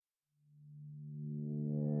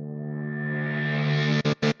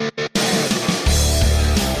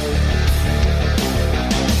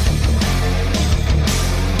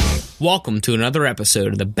Welcome to another episode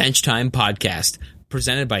of the Bench Time Podcast,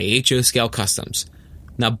 presented by HO Scale Customs.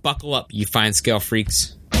 Now buckle up, you fine scale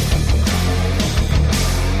freaks.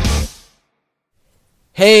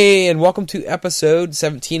 Hey, and welcome to episode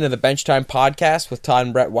 17 of the Bench Time Podcast with Todd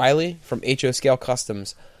and Brett Wiley from HO Scale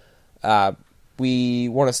Customs. We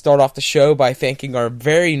want to start off the show by thanking our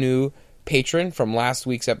very new patron from last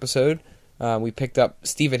week's episode. We picked up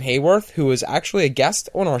Stephen Hayworth, who was actually a guest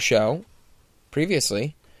on our show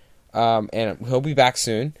previously. And he'll be back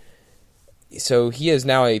soon. So he is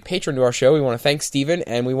now a patron to our show. We want to thank Steven,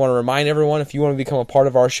 and we want to remind everyone, if you want to become a part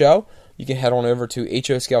of our show, you can head on over to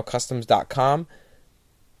hoscalecustoms.com.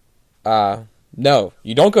 No,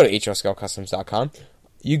 you don't go to hoscalecustoms.com.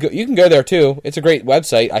 You can go there too. It's a great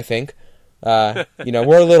website, I think. We're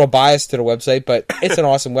a little biased to the website, but it's an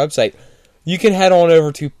awesome website. You can head on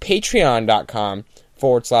over to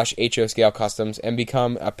patreon.com/hoscalecustoms and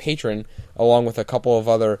become a patron along with a couple of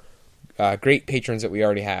other great patrons that we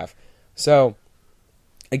already have. So,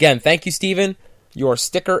 again, thank you, Steven. Your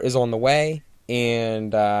sticker is on the way,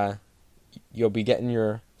 and you'll be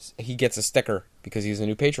getting he gets a sticker because he's a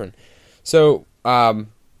new patron. So,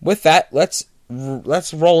 with that, let's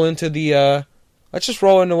roll into let's just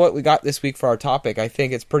roll into what we got this week for our topic. I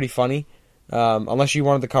think it's pretty funny, unless you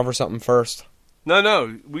wanted to cover something first.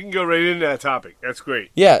 No, we can go right into that topic. That's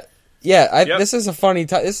great. Yeah. Yep. This is a funny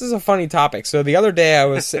topic. So the other day I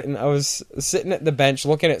was sitting at the bench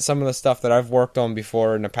looking at some of the stuff that I've worked on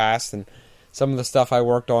before in the past, and some of the stuff I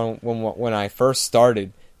worked on when I first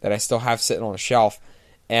started that I still have sitting on a shelf.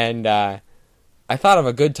 And I thought of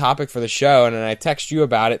a good topic for the show, and then I text you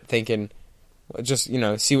about it, thinking, just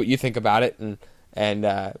see what you think about it, and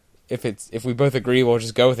if we both agree, we'll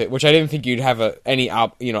just go with it. Which I didn't think you'd have any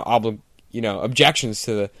objections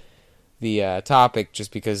to the topic,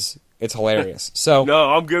 just because it's hilarious. So no,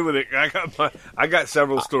 I'm good with it. I got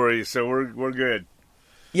several stories, so we're good.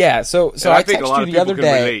 Yeah, so I think a lot texted of you the other people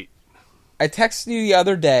can day. relate. I texted you the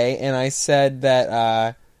other day, and I said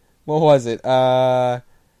that what was it?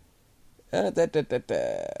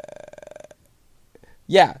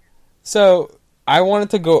 Yeah. So I wanted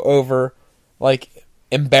to go over like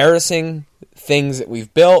embarrassing things that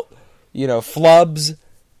we've built, flubs,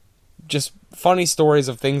 just funny stories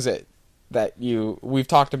of things that we've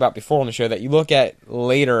talked about before on the show that you look at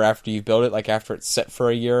later after you've built it, like after it's set for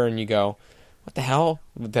a year, and you go, what the hell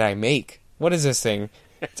did I make? What is this thing?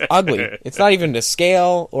 It's ugly. It's not even to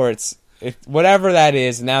scale, or it's whatever that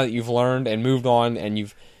is. Now that you've learned and moved on, and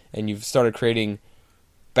you've started creating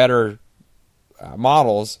better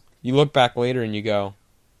models, you look back later and you go, what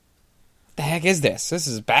the heck is this? This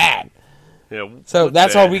is bad. Yeah. So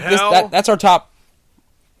that's our week. That's our top.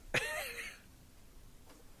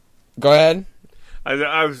 Go ahead.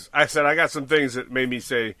 I said I got some things that made me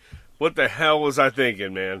say, "What the hell was I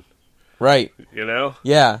thinking, man?" Right.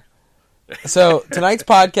 Yeah. So tonight's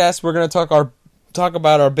podcast, we're going to talk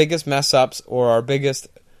about our biggest mess ups or our biggest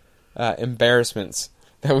embarrassments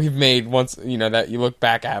that we've made once that you look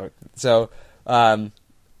back at it. So,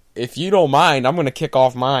 if you don't mind, I'm going to kick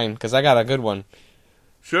off mine because I got a good one.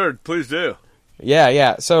 Sure, please do.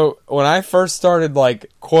 Yeah. So when I first started, like,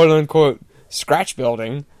 quote unquote scratch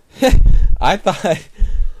building. I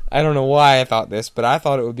don't know why I thought this, but I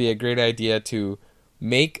thought it would be a great idea to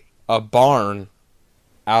make a barn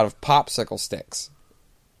out of popsicle sticks.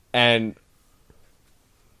 And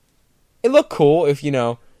it looked cool if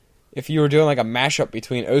you were doing like a mashup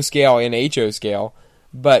between O scale and HO scale.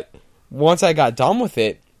 But once I got done with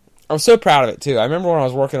it, I was so proud of it too. I remember when I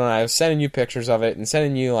was working on it, I was sending you pictures of it and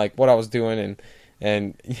sending you like what I was doing,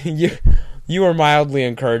 and you were mildly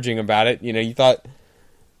encouraging about it. You thought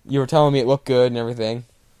you were telling me it looked good and everything.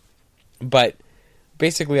 But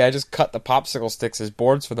basically I just cut the popsicle sticks as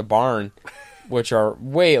boards for the barn, which are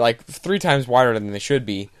way like 3 times wider than they should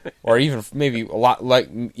be, or even maybe a lot, like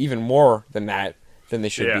even more than that than they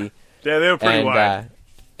should be. Yeah, they were pretty wide.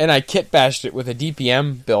 And I kit bashed it with a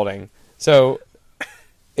DPM building. So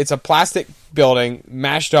it's a plastic building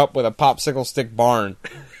mashed up with a popsicle stick barn.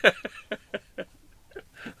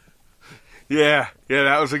 Yeah,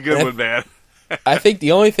 that was a good one, man. I think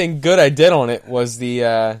the only thing good I did on it was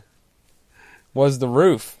the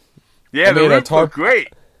roof. Yeah, the roof looked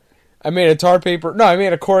great. I made a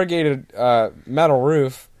corrugated metal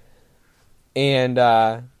roof, and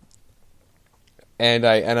I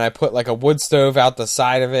put like a wood stove out the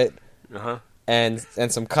side of it, and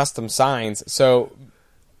some custom signs. So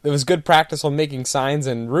it was good practice on making signs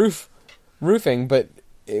and roofing, but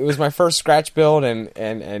it was my first scratch build,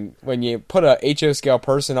 and when you put a HO scale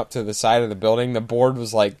person up to the side of the building, the board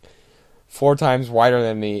was like 4 times wider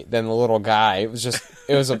than the little guy. It was just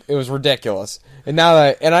it was ridiculous. And now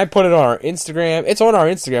that I put it on our Instagram. It's on our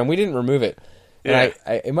Instagram. We didn't remove it. Yeah.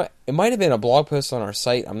 And it might have been a blog post on our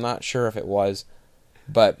site. I'm not sure if it was,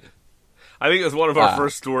 but I think it was one of our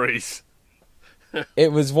first stories.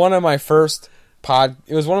 it was one of my first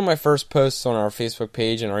It was one of my first posts on our Facebook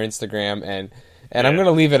page and our Instagram, and I'm going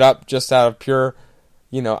to leave it up just out of pure,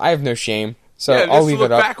 I have no shame, so I'll leave it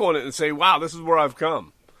up. Look back on it and say, "Wow, this is where I've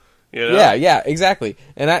come." Yeah, exactly.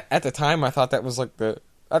 And at the time, I thought that was the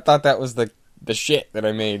shit that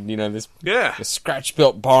I made. This scratch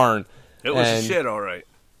built barn. It was a shit, all right.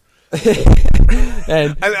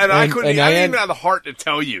 and I couldn't. I didn't even have the heart to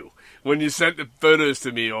tell you when you sent the photos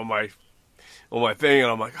to me on my thing,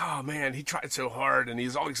 and I'm like, oh man, he tried so hard, and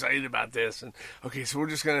he's all excited about this, and okay, so we're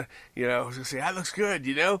just gonna, I was gonna say that looks good,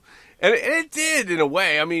 and it did in a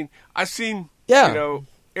way. I mean, I've seen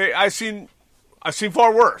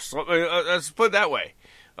far worse. Let's put it that way.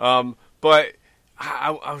 But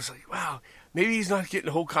I was like, wow, maybe he's not getting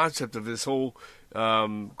the whole concept of this whole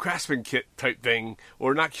Craftsman kit type thing,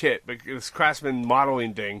 or not kit, but this Craftsman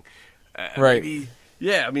modeling thing, right? Maybe,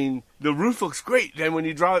 yeah, I mean, the roof looks great. Then when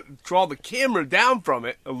you draw the camera down from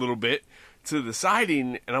it a little bit to the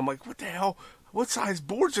siding, and I'm like, what the hell? What size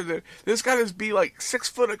boards are there? There's got to be like 6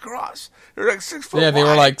 foot across. They're like 6 foot. Yeah, they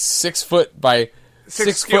were like 6 foot by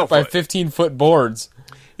 6 foot by 15-foot boards.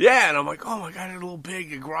 Yeah, and I'm like, oh my god, it's a little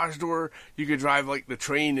big. A garage door, you could drive like the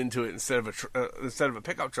train into it instead of a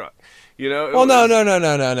pickup truck.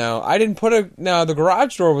 No. I didn't put the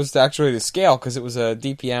garage door was actually the scale because it was a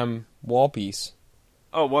DPM wall piece.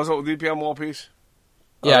 Oh, was it a DPM wall piece?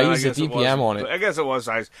 Yeah, I used a DPM on it. I guess it was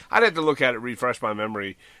size. I'd have to look at it, refresh my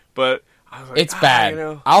memory, but I was like, it's bad.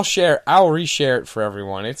 I'll reshare it for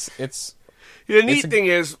everyone. It's the neat thing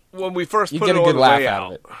is when we first put it on the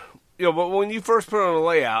layout. But when you first put it on the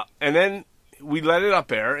layout, and then we let it up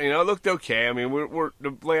there, it looked okay. I mean,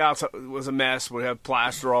 the layout was a mess. We had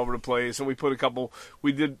plaster all over the place, and we put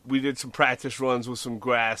we did some practice runs with some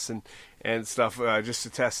grass and stuff just to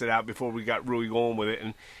test it out before we got really going with it,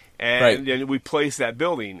 and then we placed that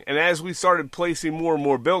building. And as we started placing more and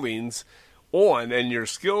more buildings on, and your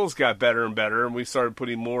skills got better and better, and we started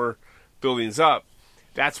putting more buildings up,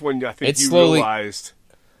 that's when I think you realized.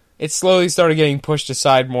 It slowly started getting pushed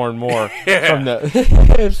aside more and more from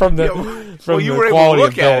the you were able to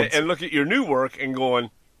look at it and look at your new work and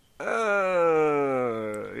going, yeah.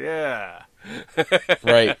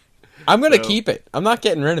 Right. I'm going to keep it. I'm not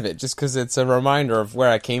getting rid of it just because it's a reminder of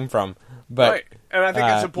where I came from. But, right. And I think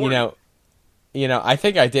it's important. I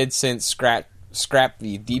think I did since scrap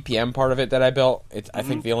the DPM part of it that I built. I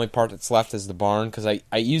think the only part that's left is the barn because I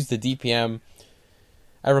used the DPM.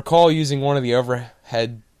 I recall using one of the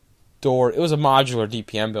overhead door. It was a modular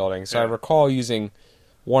DPM building, so I recall using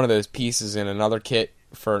one of those pieces in another kit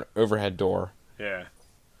for an overhead door. Yeah.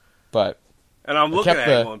 But and I'm looking at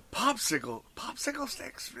it going, popsicle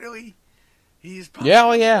sticks, really? He's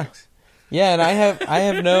popsicle sticks. Yeah, and I have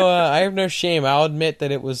no shame. I'll admit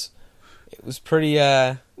that it was pretty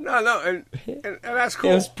and that's cool.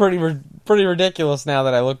 It was pretty ridiculous now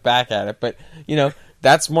that I look back at it, but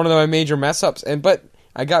that's one of my major mess ups. But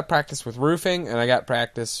I got practice with roofing and I got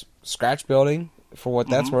practice scratch building for what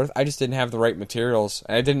that's worth. I just didn't have the right materials,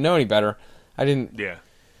 and I didn't know any better. I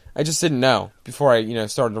just didn't know before I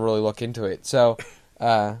started to really look into it. So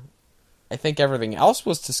I think everything else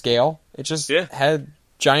was to scale. It just had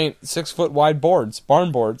giant 6 foot wide barn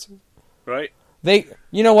boards. Right. You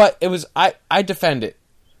know what? It was I defend it.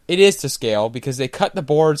 It is to scale because they cut the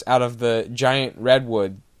boards out of the giant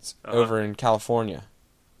redwoods over in California.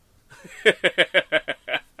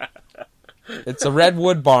 It's a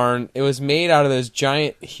redwood barn. It was made out of those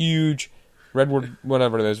giant, huge redwood,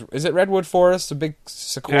 whatever it is. Is it redwood forest? The big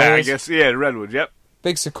sequoias? Yeah, I guess, redwood, yep.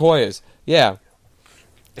 Big sequoias, yeah.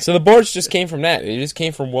 So the boards just came from that. It just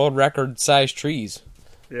came from world record size trees.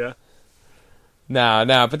 Yeah.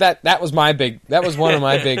 No, but that was one of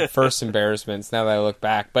my big first embarrassments now that I look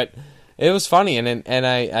back. But it was funny, and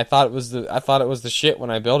I thought it was the shit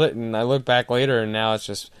when I built it, and I look back later, and now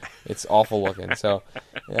it's awful looking. So,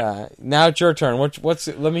 now it's your turn.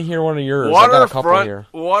 Let me hear one of yours. I got a couple here.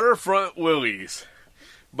 Waterfront Willys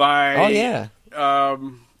by. Oh yeah.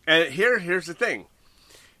 And here's the thing.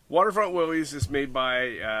 Waterfront Willys is made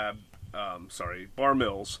by Bar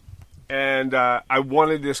Mills, and I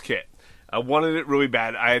wanted this kit. I wanted it really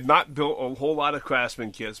bad. I had not built a whole lot of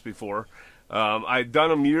Craftsman kits before. I'd done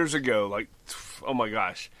them years ago, like, oh my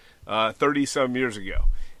gosh, 30-some years ago.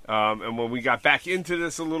 And when we got back into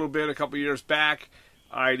this a little bit, a couple years back,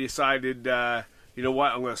 I decided, you know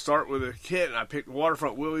what, I'm going to start with a kit, and I picked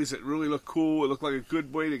Waterfront Willys that really looked cool. It looked like a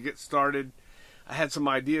good way to get started. I had some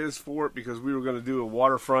ideas for it because we were going to do a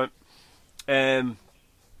waterfront, and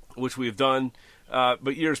which we've done.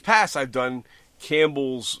 But years past, I've done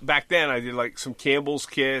Campbell's. Back then, I did like some Campbell's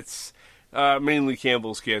kits, mainly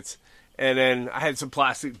Campbell's kits. And then I had some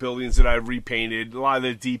plastic buildings that I repainted. A lot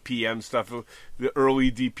of the DPM stuff, the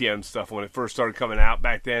early DPM stuff when it first started coming out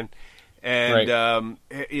back then. And,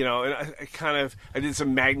 you know, and I did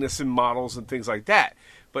some Magnuson models and things like that.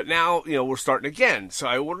 But now, you know, we're starting again. So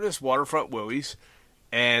I ordered this Waterfront Willys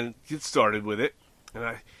and get started with it. And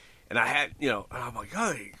I had, you know, and I'm like,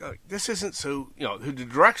 oh, this isn't so, you know, the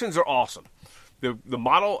directions are awesome. The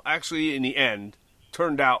model actually, in the end,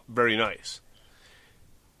 turned out very nice.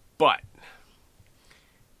 But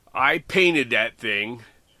I painted that thing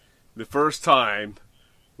the first time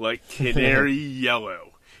like canary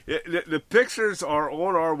yellow. The pictures are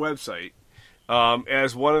on our website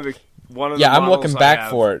as one of the I'm looking back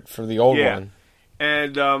for it for the old one.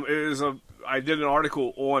 And I did an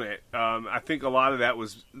article on it. I think a lot of that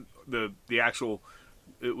was the actual.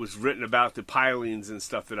 It was written about the pilings and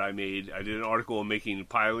stuff that I made. I did an article on making the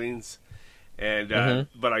pilings, and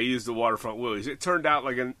but I used the Waterfront Willys. It turned out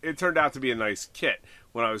to be a nice kit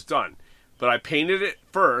when I was done. But I painted it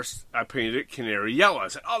first. I painted it canary yellow. I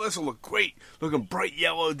said, "Oh, this will look great, looking bright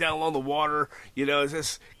yellow down along the water. You know, it's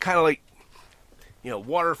just kind of like, you know,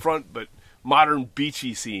 waterfront, but modern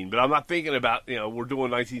beachy scene." But I'm not thinking about, you know, we're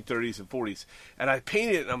doing 1930s and 40s. And I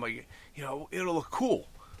painted it, and I'm like, you know, it'll look cool.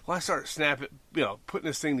 Well, I started putting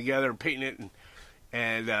this thing together and painting it,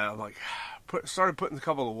 and I'm like, started putting a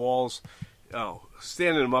couple of walls,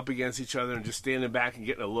 standing them up against each other and just standing back and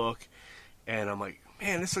getting a look. And I'm like,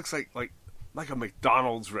 man, this looks like a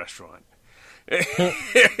McDonald's restaurant.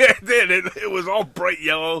 It was all bright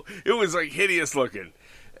yellow. It was like hideous looking,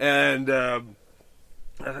 and I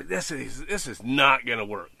was like, this is not going to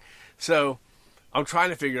work. So I'm trying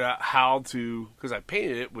to figure out how to, because I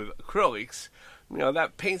painted it with acrylics. You know,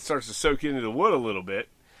 that paint starts to soak into the wood a little bit,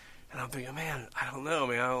 and I'm thinking, man, I don't know,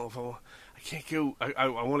 man. I can't go. I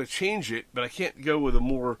want to change it, but I can't go with a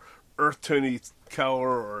more earth tony color,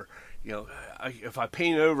 or, you know, if I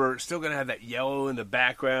paint over, it's still going to have that yellow in the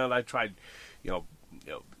background. I tried, you know,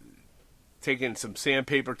 taking some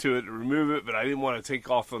sandpaper to it to remove it, but I didn't want to take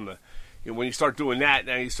off on the, you know, when you start doing that,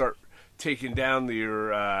 now you start taking down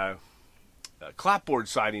your clapboard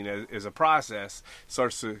siding as a process,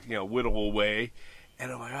 starts to, you know, whittle away,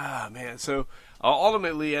 and I'm like, man. So I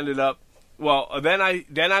ultimately ended up, then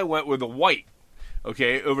I went with the white,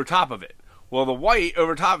 okay, over top of it. Well, the white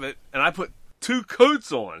over top of it, and I put 2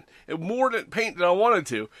 coats on, and more than paint than I wanted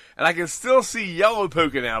to, and I can still see yellow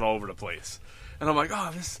poking out all over the place. And I'm like,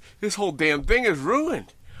 this whole damn thing is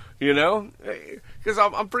ruined, you know, because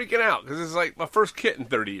I'm freaking out, because it's like my first kit in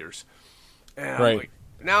 30 years. And I'm like,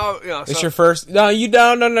 now, you know, it's your first. No, you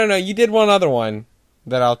don't. No. You did one other one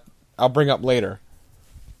that I'll bring up later.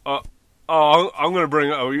 I'm going to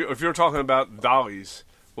bring. Oh, if you're talking about dollies,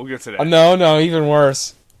 we'll get to that. No, even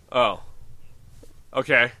worse. Oh,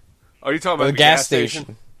 okay. Are you talking about the gas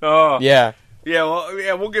station? Oh, yeah. Yeah. Well,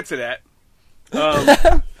 yeah, we'll get to that.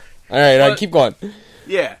 All right, keep going.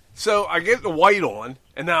 Yeah. So I get the white on,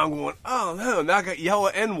 and now I'm going, oh no, now I got yellow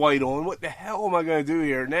and white on. What the hell am I going to do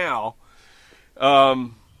here now?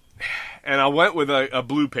 And I went with a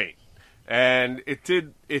blue paint, and it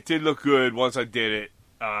did look good once I did it.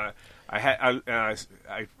 I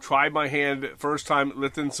tried my hand first time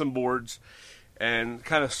lifting some boards, and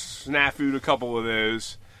kind of snafu'd a couple of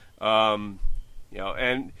those, you know,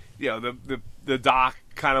 and you know the dock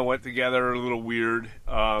kind of went together a little weird,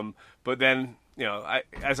 but then, you know,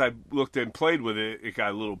 as I looked and played with it, it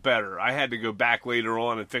got a little better. I had to go back later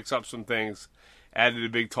on and fix up some things, added the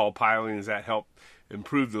big tall pilings that helped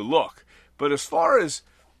improve the look. But as far as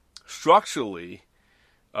structurally,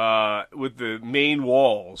 with the main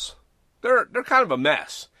walls, they're kind of a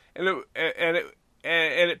mess, and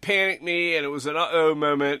it panicked me, and it was an uh-oh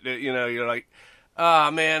moment that, you know, you're like,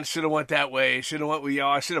 man, should have went that way, should have went with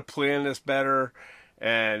y'all, I should have planned this better.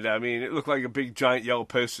 And I mean, it looked like a big giant yellow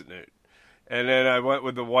Post-it note. And then I went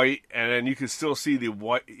with the white, and then you could still see the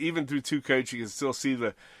white, even through 2 coats, you can still see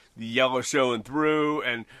the yellow showing through.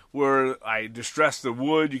 And where I distressed the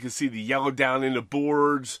wood, you can see the yellow down in the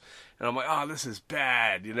boards. And I'm like, oh, this is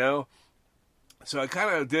bad, you know? So I kind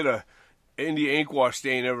of did a India ink wash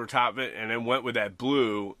stain over top of it, and then went with that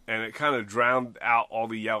blue, and it kind of drowned out all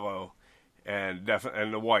the yellow and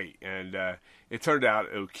the white. And it turned out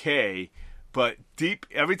okay. But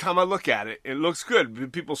every time I look at it, it looks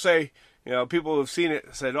good. People say, you know, people have seen it,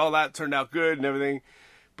 said, oh, that turned out good and everything.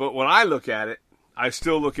 But when I look at it, I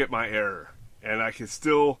still look at my error. and I can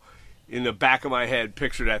still, in the back of my head,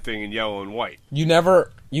 picture that thing in yellow and white. You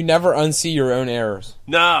never unsee your own errors.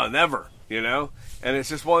 No, never. And it's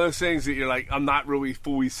just one of those things that you're like, I'm not really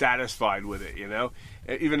fully satisfied with it.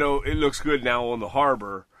 Even though it looks good now on the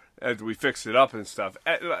harbor as we fix it up and stuff.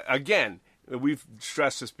 Again, we've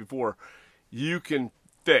stressed this before. You can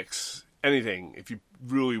fix anything if you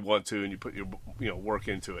really want to, and you put your work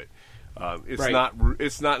into it.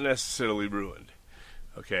 It's not necessarily ruined.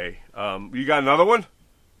 Okay, you got another one?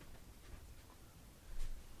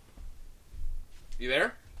 You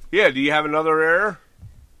there? Yeah. Do you have another error?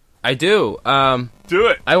 I do. Do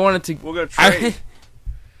it. I wanted to. We're gonna trade.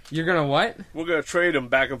 You're gonna what? We're gonna trade them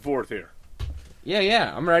back and forth here.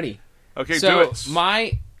 Yeah. I'm ready. Okay, do it.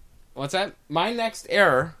 What's that? My next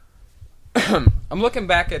error. I'm looking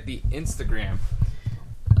back at the Instagram.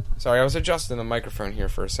 Sorry, I was adjusting the microphone here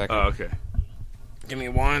for a second. Oh, okay. Give me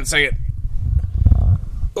 1 second.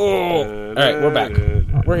 Oh, all right, we're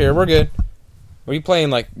back. We're here. We're good. Were you playing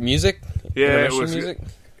like music? Yeah, it was music.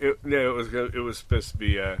 It was supposed to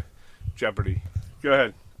be Jeopardy. Go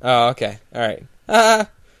ahead. Oh, okay. All right. All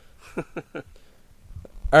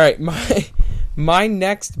right. My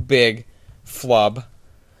next big flub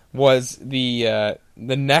was the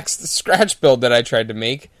next scratch build that I tried to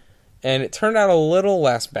make, and it turned out a little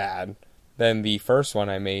less bad than the first one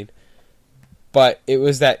I made. But it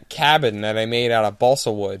was that cabin that I made out of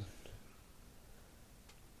balsa wood.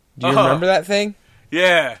 Do you remember that thing?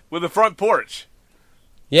 Yeah, with the front porch.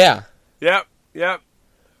 Yeah. Yep.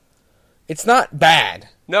 It's not bad.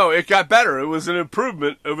 No, it got better. It was an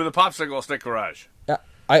improvement over the popsicle stick garage.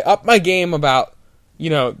 I upped my game about,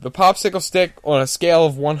 the popsicle stick on a scale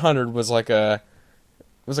of 100 was like a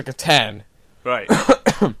 10. Right.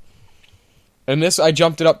 And this I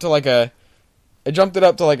jumped it up to like a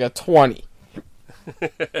 20.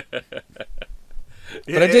 But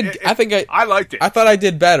I liked it. I thought I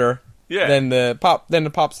did better Yeah. than the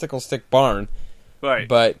popsicle stick barn. Right.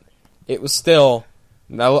 But it was still.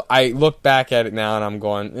 Now I look back at it now and I'm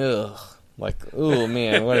going, ugh, like, oh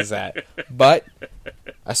man, what is that? But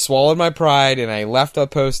I swallowed my pride and I left a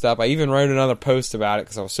post up. I even wrote another post about it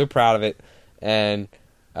because I was so proud of it. And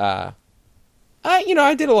I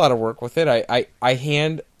did a lot of work with it. I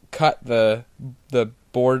hand cut the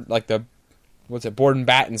board, like the board and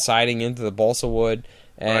batten siding into the balsa wood,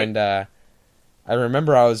 and right. I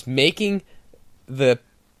remember I was making the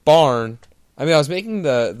barn. I was making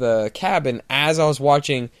the cabin as I was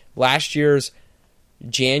watching last year's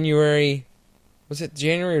January. Was it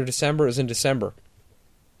January or December? It was in December.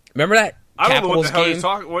 Remember that I don't Capitals know what the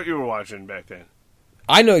hell game? what you were watching back then.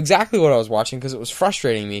 I know exactly what I was watching because it was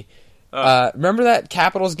frustrating me. Remember that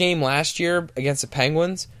Capitals game last year against the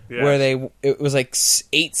Penguins where it was like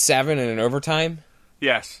 8-7 in an overtime?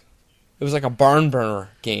 Yes. It was like a barn burner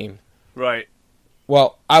game. Right.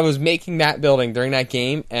 Well, I was making that building during that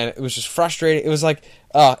game, and it was just frustrating. It was like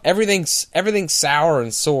everything sour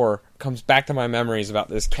and sore comes back to my memories about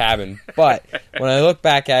this cabin. But when I look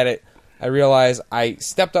back at it, I realize I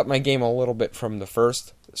stepped up my game a little bit from the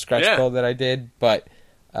first scratch build that I did, but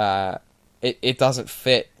it doesn't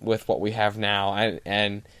fit with what we have now.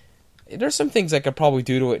 And there's some things I could probably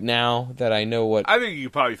do to it now that I know what... I think you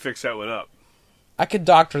could probably fix that one up. I could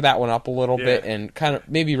doctor that one up a little bit and kind of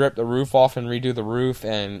maybe rip the roof off and redo the roof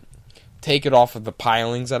and take it off of the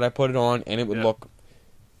pilings that I put it on, and it would look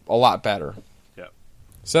a lot better. Yeah.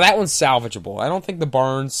 So that one's salvageable. I don't think the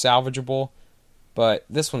barn's salvageable, but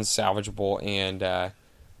this one's salvageable, and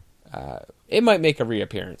it might make a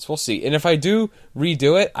reappearance. We'll see. And if I do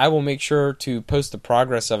redo it, I will make sure to post the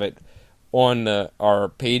progress of it on our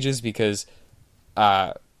pages because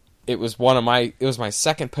it was my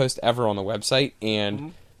second post ever on the website,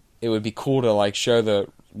 and it would be cool to like show the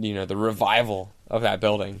revival of that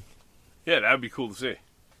building. Yeah, that would be cool to see.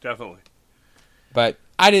 Definitely. But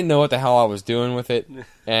I didn't know what the hell I was doing with it,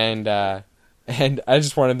 and I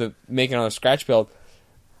just wanted to make another scratch build.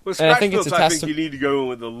 With scratch builds, I think you need to go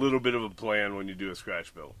with a little bit of a plan when you do a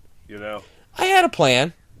scratch build. I had a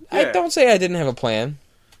plan. Yeah. I don't say I didn't have a plan,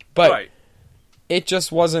 but it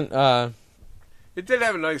just wasn't. It did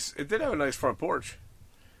have a nice front porch.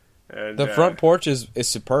 And, the front porch is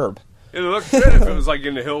superb. It looked good if it was like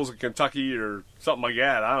in the hills of Kentucky or something like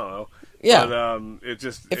that. I don't know. Yeah, but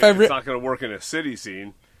it's not going to work in a city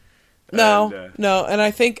scene. No, and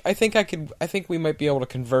I think we might be able to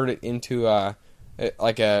convert it into a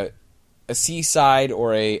seaside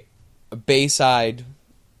or a bayside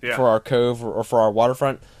for our cove or for our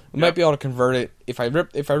waterfront. We might be able to convert it if I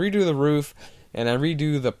redo the roof and I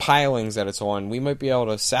redo the pilings that it's on. We might be able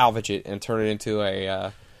to salvage it and turn it into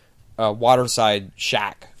a waterside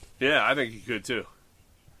shack. Yeah, I think you could too.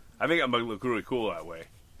 I think that might look really cool that way.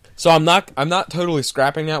 So I'm not totally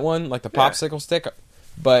scrapping that one, like the popsicle stick,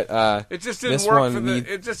 but it just didn't work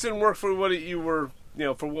it just didn't work for what you were,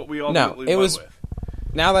 for what we ultimately went with.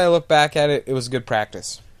 Now that I look back at it, it was good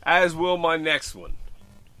practice. As will my next one.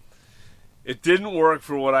 It didn't work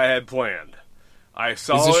for what I had planned. I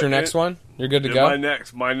saw. Is this your next one? You're good to go?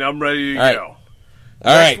 I'm ready to go. All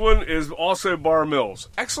right. Next one is also Bar Mills.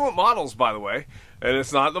 Excellent models, by the way. And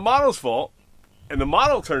it's not the model's fault. And the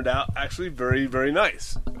model turned out actually very, very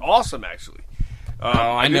nice. Awesome, actually.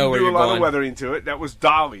 I know where you're going. I didn't do a lot of weathering to it. That was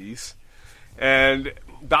Dolly's. And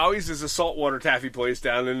Dolly's is a saltwater taffy place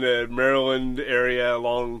down in the Maryland area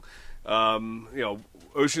along,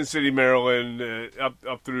 Ocean City, Maryland,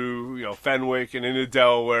 up through, Fenwick and into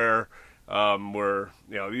Delaware, where,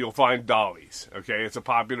 you'll find Dolly's. Okay, it's a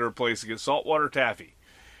popular place to get saltwater taffy.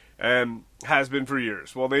 And has been for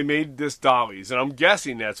years. Well, they made this Dolly's, and I'm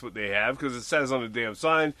guessing that's what they have because it says on the damn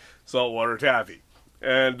sign, saltwater taffy.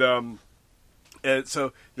 And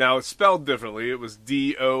so now it's spelled differently. It was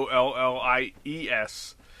Dollies,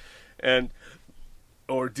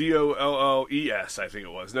 or Dolles, I think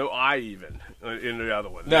it was. No I even in the other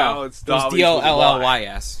one. No, now it's Dolly's.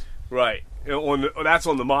 Dollys. Right. That's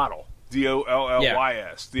on the model. Dollys.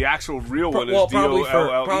 Yeah. The actual real one is Dolles.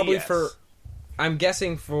 Probably for. I'm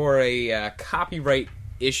guessing for a copyright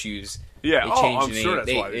issues. Yeah, I'm sure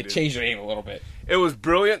that's why they changed the name a little bit. It was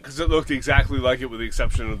brilliant because it looked exactly like it, with the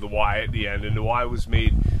exception of the Y at the end, and the Y was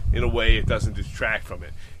made in a way it doesn't detract from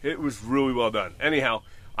it. It was really well done. Anyhow,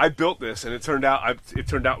 I built this, and it turned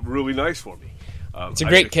out really nice for me. It's a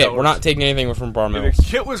great kit. We're not taking anything from Bar Mills. The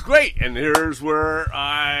kit was great, and here's where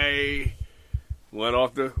I went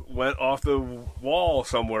off the wall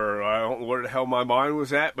somewhere. I don't know where the hell my mind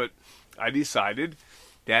was at, but I decided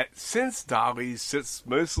that since Dolly's sits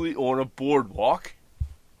mostly on a boardwalk,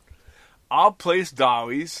 I'll place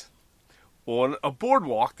Dolly's on a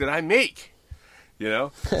boardwalk that I make.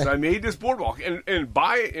 So I made this boardwalk, and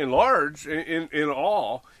by and large, in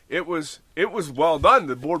all, it was well done.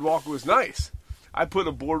 The boardwalk was nice. I put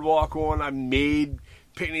a boardwalk on. I made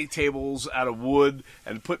picnic tables out of wood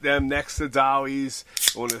and put them next to Dolly's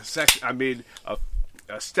on a section. I made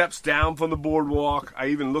steps down from the boardwalk. I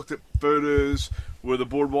even looked at photos where the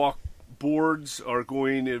boardwalk boards are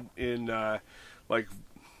going in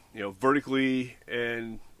vertically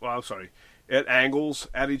at angles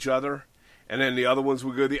at each other, and then the other ones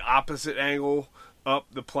would go the opposite angle up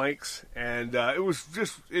the planks, and it was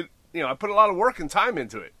just I put a lot of work and time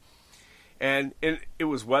into it, and it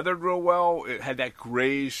was weathered real well. It had that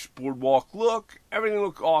grayish boardwalk look. Everything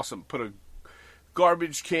looked awesome. Put a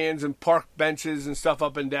garbage cans and park benches and stuff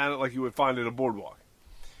up and down it like you would find at a boardwalk.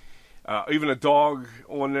 Even a dog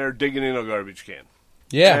on there digging in a garbage can.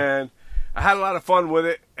 Yeah. And I had a lot of fun with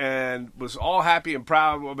it and was all happy and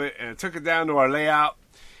proud of it. And I took it down to our layout,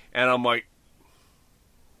 and I'm like,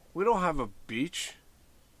 we don't have a beach.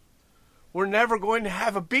 We're never going to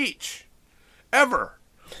have a beach. Ever.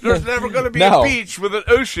 There's never going to be a beach with an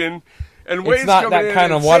ocean and waves coming in. It's not that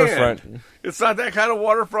kind of waterfront. It's not that kind of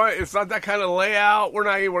waterfront. It's not that kind of layout. We're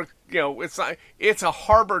not even, it's a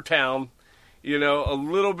harbor town, a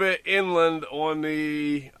little bit inland on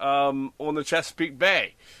the Chesapeake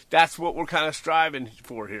Bay. That's what we're kind of striving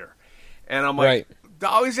for here. And I'm like,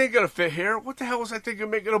 Dolly's ain't going to fit here. What the hell was I thinking of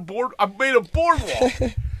making a board? I made a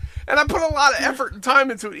boardwalk. And I put a lot of effort and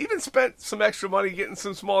time into it. Even spent some extra money getting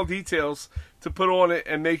some small details to put on it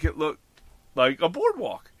and make it look like a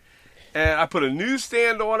boardwalk. And I put a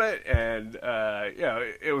newsstand on it, and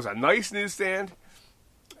it was a nice newsstand.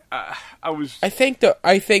 I think it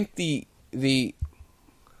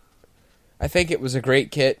was a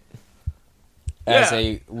great kit as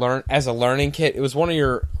a learning kit. It was one of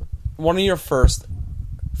your first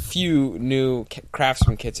few new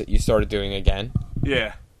Craftsman kits that you started doing again.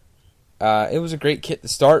 Yeah. It was a great kit to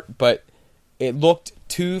start, but it looked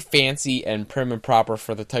too fancy and prim and proper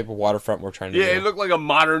for the type of waterfront we're trying to do. Yeah, it looked like a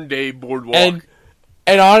modern day boardwalk.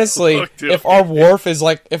 And honestly, if our wharf is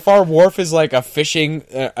like a fishing,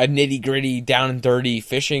 a nitty gritty, down and dirty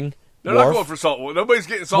fishing, they're not going for saltwater. Nobody's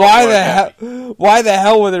getting saltwater. Why the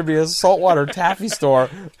hell would there be a saltwater taffy store?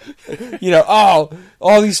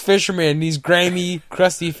 All these fishermen, these grimy,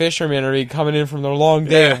 crusty fishermen are coming in from their long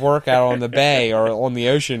day of work out on the bay or on the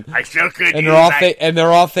ocean. I still could. And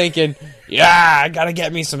they're all thinking, I gotta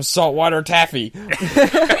get me some saltwater taffy.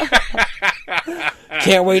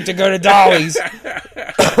 Can't wait to go to Dolly's.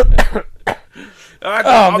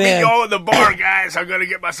 I'll be going to the bar, guys. I'm going to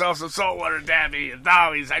get myself some saltwater taffy at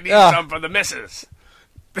Dolly's. I need some for the missus.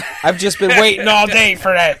 I've just been waiting all day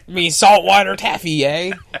for that saltwater taffy,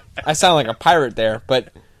 eh? I sound like a pirate there,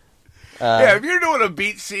 but Yeah, if you're doing a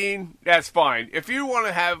beach scene, that's fine. If you want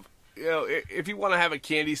to have, if you want to have a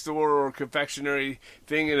candy store or a confectionery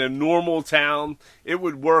thing in a normal town, it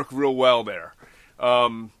would work real well there.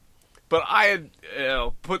 But I had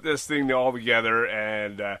put this thing all together,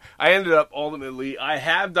 and I ended up ultimately, I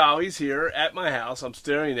have dollies here at my house. I'm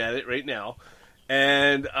staring at it right now,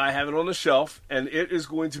 and I have it on the shelf, and it is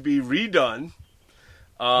going to be redone.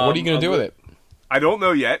 What are you going to do with it? I don't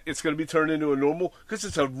know yet. It's going to be turned into a normal, because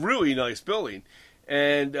it's a really nice building,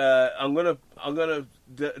 and I'm gonna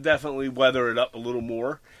definitely weather it up a little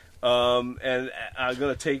more, and I'm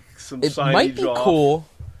gonna take some signage off. It might be cool.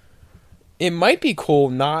 It might be cool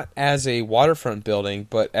not as a waterfront building,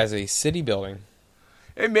 but as a city building.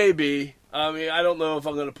 It may be. I mean, I don't know if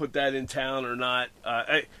I'm going to put that in town or not.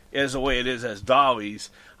 As the way it is as Dolly's,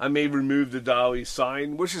 I may remove the Dolly's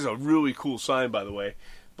sign, which is a really cool sign, by the way.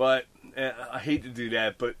 But I hate to do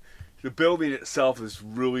that, but the building itself is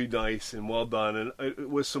really nice and well done,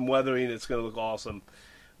 and with some weathering, it's going to look awesome,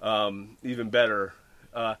 even better.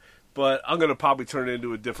 But I'm going to probably turn it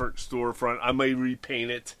into a different storefront. I may repaint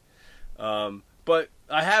it, but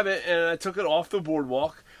I have it, and I took it off the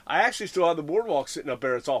boardwalk. I actually still have the boardwalk sitting up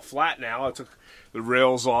there. It's all flat now. I took the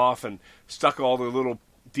rails off and stuck all the little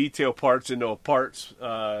detail parts into a part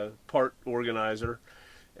organizer,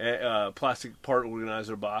 plastic part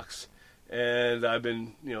organizer box. And I've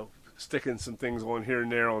been, sticking some things on here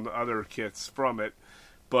and there on the other kits from it.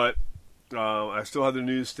 But I still have the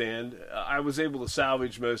newsstand. I was able to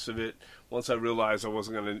salvage most of it once I realized I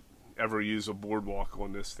wasn't going to ever use a boardwalk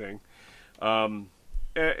on this thing. Like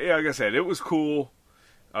I said, it was cool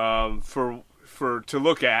for to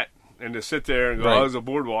look at and to sit there and go, right. Oh, there's a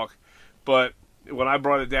boardwalk. But when I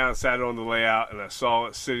brought it down and sat on the layout and I saw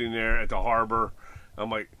it sitting there at the harbor, I'm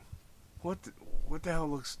like, what the hell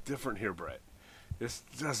looks different here, Brett? This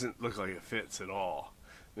doesn't look like it fits at all.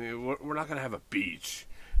 I mean, we're not going to have a beach.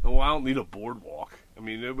 Well, I don't need a boardwalk. I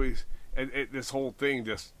mean, this whole thing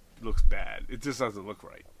just looks bad. It just doesn't look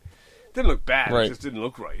right. It didn't look bad. Right. It just didn't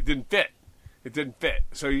look right. It didn't fit. It didn't fit.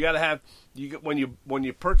 So you got to have when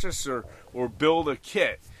you purchase or build a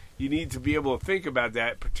kit, you need to be able to think about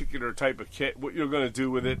that particular type of kit, what you're going to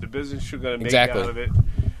do with it, the business you're going to make out of it,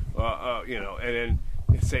 and then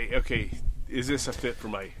say, okay, is this a fit for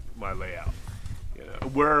my layout?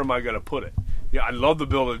 Where am I going to put it? Yeah, I'd love to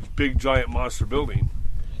build a big giant monster building.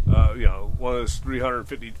 One of those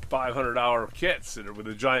 $350, $500 kits that are with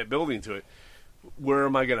a giant building to it. Where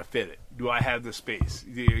am I going to fit it? Do I have the space?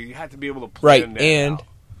 You have to be able to plan that out.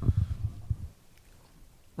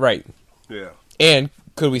 Right. Yeah. And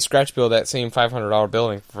could we scratch build that same $500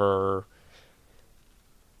 building for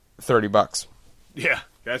 $30? Yeah,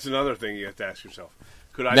 that's another thing you have to ask yourself.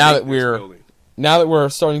 Could I now make that this building? Now that we're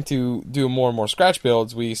starting to do more and more scratch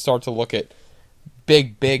builds, we start to look at the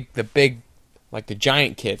big, like the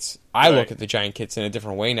giant kits. I look at the giant kits in a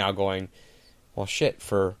different way now, going, well, shit,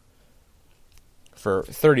 for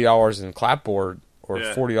 $30 in clapboard or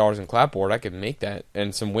 $40 in clapboard, I could make that,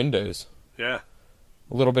 and some windows. Yeah.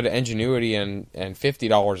 A little bit of ingenuity and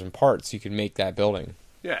 $50 in parts, you can make that building.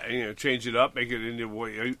 Yeah, change it up, make it into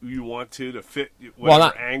what you want to fit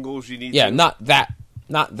whatever angles you need. Yeah, not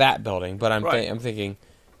that building, but I'm thinking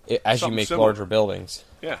as you make larger buildings.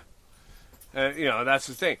 Yeah, that's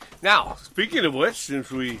the thing. Now, speaking of which,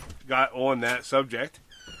 since we got on that subject,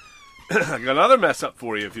 I got another mess up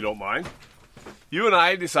for you, if you don't mind. You and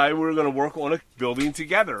I decided we were going to work on a building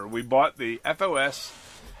together. We bought the FOS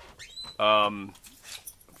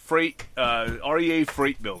freight REA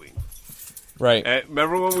freight building. Right. And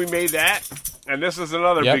remember when we made that? And this is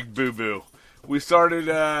another big boo-boo. We started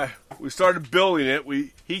building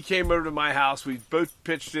it. He came over to my house. We both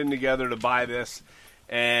pitched in together to buy this,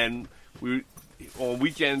 and on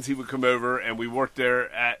weekends he would come over and we worked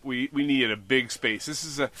there we needed a big space. This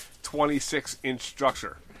is a 26-inch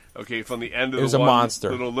structure. Okay, from the end of the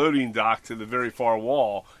little loading dock to the very far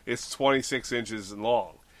wall, it's 26 inches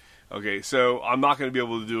long. Okay, so I'm not going to be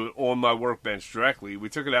able to do it on my workbench directly. We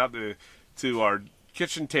took it out to our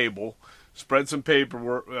kitchen table, spread some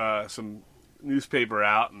paper, some newspaper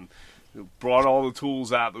out, and brought all the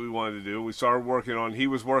tools out that we wanted to do. We started working on. He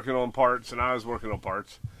was working on parts, and I was working on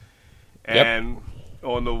parts. And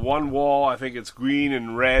on the one wall, I think it's green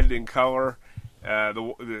and red in color.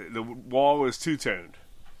 The wall was two-toned.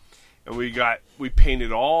 And we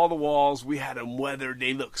painted all the walls. We had them weathered.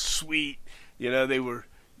 They looked sweet. They were,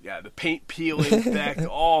 the paint peeling back,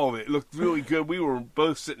 all of it looked really good. We were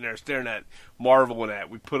both sitting there staring at, marveling at it.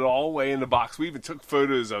 We put it all away in the box. We even took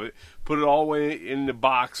photos of it, put it all away in the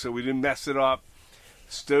box so we didn't mess it up.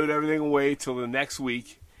 Stowed everything away till the next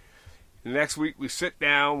week. The next week we sit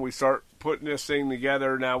down, we start putting this thing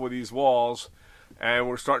together now with these walls, and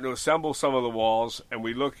we're starting to assemble some of the walls, and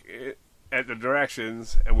we look at the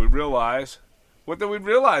directions, and we realize, what did we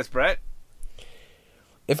realize, Brett?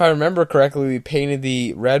 If I remember correctly, we painted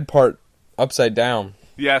the red part upside down.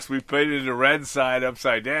 Yes, we painted the red side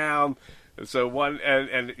upside down. So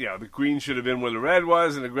and you know, the green should have been where the red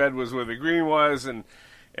was, and the red was where the green was, and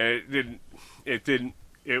it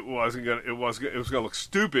was going to look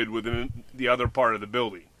stupid within the other part of the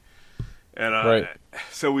building. And right.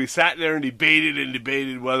 So we sat there and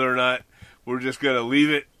debated whether or not we're just going to leave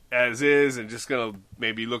it as is and just going to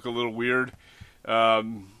maybe look a little weird, or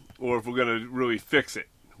if we're going to really fix it,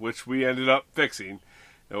 which we ended up fixing.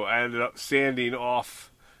 I ended up sanding off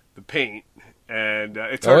the paint, and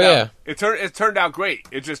it turned out great.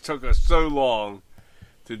 It just took us so long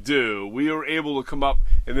to do. We were able to come up,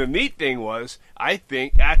 and the neat thing was, I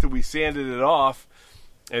think after we sanded it off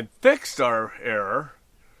and fixed our error,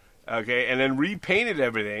 okay, and then repainted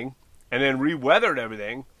everything, and then re-weathered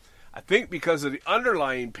everything, I think because of the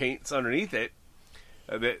underlying paints underneath it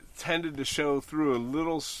that tended to show through in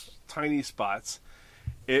little tiny spots,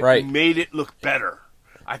 it made it look better.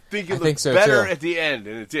 I think it looked better at the end,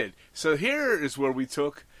 and it did. So here is where we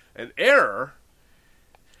took an error,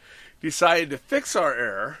 decided to fix our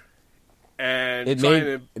error, and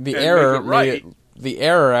the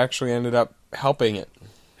error actually ended up helping it.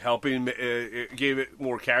 It gave it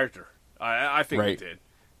more character. I think it did.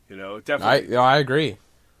 You know, definitely. I agree.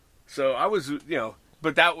 So I was,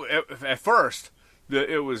 but that at first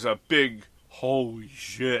it was a big. Holy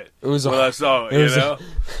shit! It was I saw it, and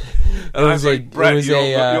I was like, Brett,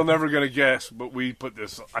 you're never gonna guess, but we put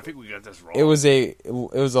this. I think we got this wrong. It was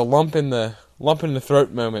a lump in the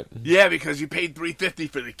throat moment. Yeah, because you paid $350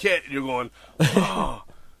 for the kit, and you're going, oh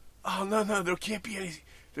no, there can't be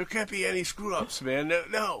any screw ups, man.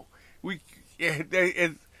 No,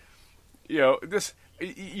 this.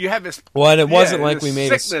 You have this. Well, and it wasn't like we made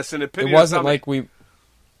sickness and it wasn't like we.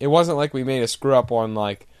 It wasn't like we made a screw up on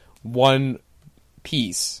like one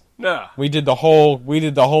piece. No, we did the whole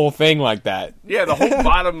thing like that. Yeah, the whole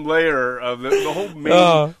bottom layer of the whole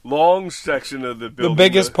main long section of the building. The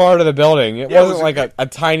biggest part of the building. It wasn't like a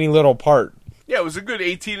tiny little part. Yeah, it was a good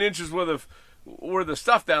 18 inches worth of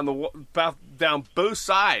stuff down both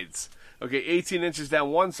sides. Okay, 18 inches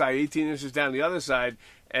down one side, 18 inches down the other side,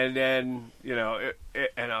 and then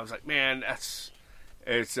and I was like, man, this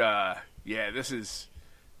is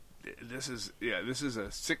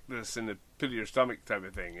a sickness in the pit of your stomach type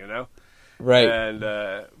of thing, Right. And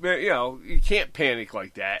you can't panic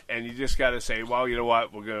like that, and you just got to say, well, you know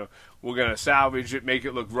what, we're gonna salvage it, make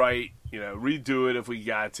it look right, redo it if we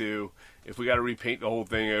got to, if we got to repaint the whole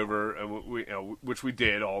thing over, and which we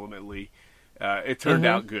did ultimately. It turned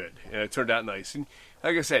out good, and it turned out nice. And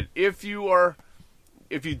like I said, if you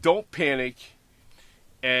don't panic,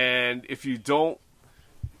 and if you don't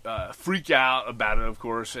freak out about it, of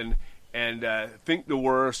course, and think the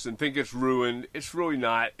worst and think it's ruined. It's really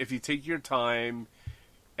not. If you take your time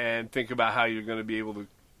and think about how you're going to be able to,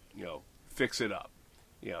 fix it up,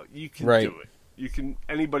 you can do it.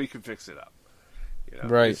 Anybody can fix it up.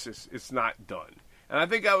 Right. It's not done. And I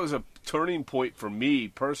think that was a turning point for me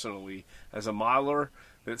personally as a modeler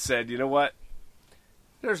that said, you know what?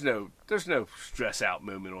 There's no stress out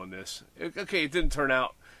moment on this. Okay, it didn't turn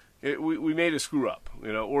out. We made a screw up,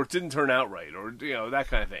 or it didn't turn out right, or that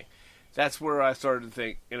kind of thing. That's where I started to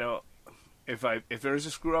think, if there's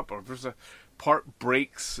a screw up, or if there's a part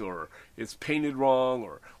breaks, or it's painted wrong,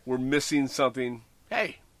 or we're missing something,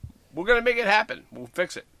 hey, we're gonna make it happen. We'll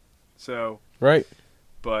fix it. So right,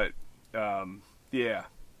 but yeah.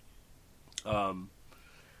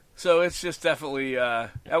 So it's just definitely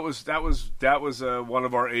that was one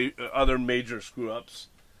of our other major screw ups.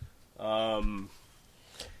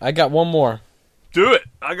 I got one more. Do it.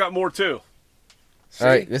 I got more too. See?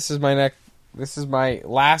 All right, this is my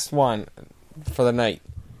last one for the night.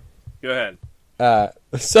 Go ahead.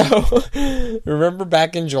 So remember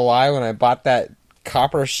back in July when I bought that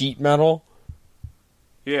copper sheet metal?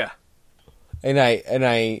 Yeah. And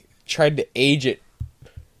I tried to age it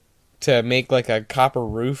to make like a copper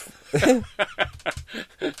roof.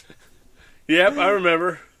 Yep, I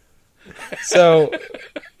remember. So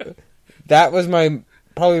that was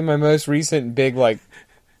probably my most recent big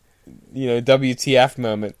WTF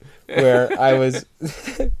moment where I was.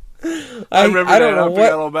 I remember that. I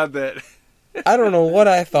forgot all about that. I don't know what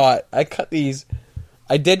I thought. I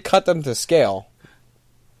did cut them to scale.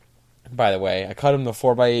 By the way, I cut them to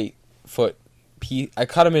 4x8 foot. I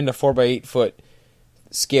cut them into 4x8 foot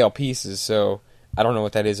scale pieces. So I don't know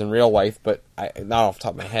what that is in real life, but not off the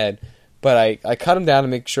top of my head. But I cut them down to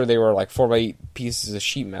make sure they were like 4x8 pieces of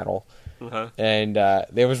sheet metal. and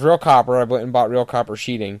there was real copper. I went and bought real copper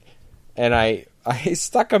sheeting, and I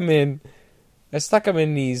stuck them in. I stuck them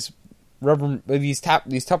in these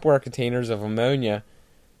Tupperware containers of ammonia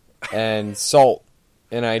and salt,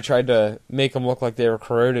 and I tried to make them look like they were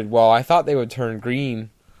corroded. Well, I thought they would turn green,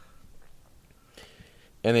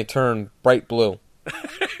 and they turned bright blue.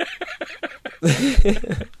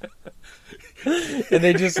 And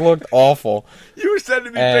they just looked awful. You were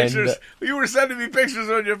sending me pictures. You were sending me pictures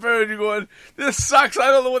on your phone. You're going, "This sucks.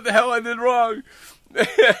 I don't know what the hell I did wrong."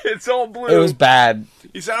 It's all blue. It was bad.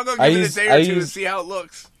 You said, "I'm gonna give it a day or two to see how it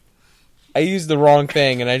looks." I used the wrong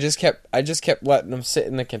thing, and I just kept letting them sit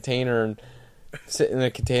in the container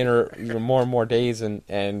more and more days, and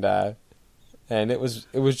it was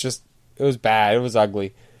bad. It was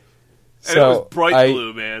ugly. And it was bright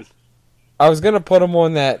blue, man. I was gonna put them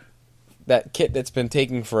on that kit that's been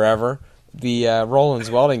taking forever, the Roland's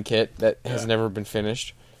welding kit that has never been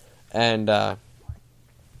finished, and I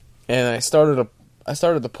started to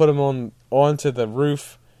put them onto the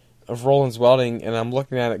roof of Roland's Welding, and I'm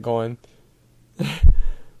looking at it going,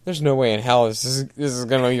 "There's no way in hell this is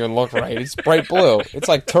gonna even look right. It's bright blue. It's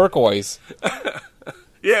like turquoise."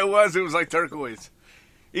 Yeah, it was. It was like turquoise.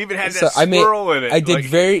 Even had that swirl in it. I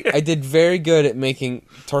did very good at making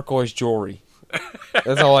turquoise jewelry.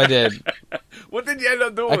 That's all I did. What did you end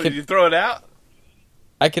up doing? Did you throw it out?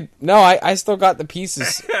 I still got the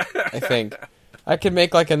pieces, I think. I could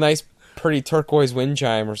make like a nice, pretty turquoise wind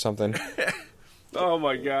chime or something. Oh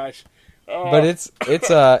my gosh. Oh. But it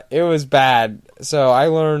was bad. So I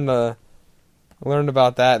learned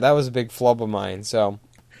about that. That was a big flub of mine, so.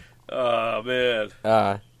 Oh man.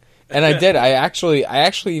 And I did. I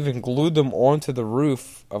actually even glued them onto the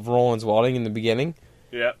roof of Roland's Welding in the beginning.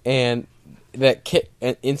 Yeah. And that kit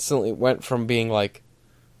instantly went from being like,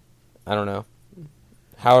 I don't know,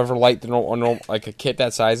 however light like a kit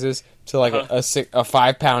that size is, to like a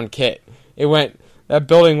 5-pound kit. It grew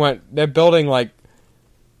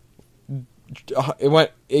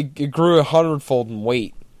 100-fold in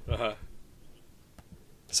weight.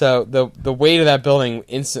 So the weight of that building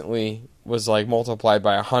instantly was like multiplied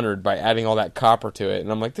by 100 by adding all that copper to it,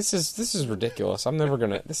 and I'm like, this is ridiculous. I'm never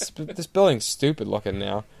gonna. This building's stupid looking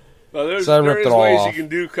now. Well, there is ways you can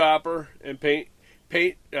do copper and paint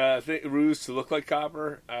roofs to look like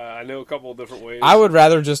copper. I know a couple of different ways. I would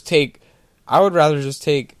rather just take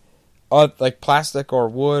like plastic or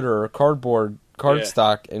wood or cardboard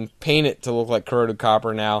cardstock and paint it to look like corroded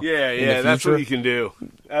copper now. Yeah, that's what you can do.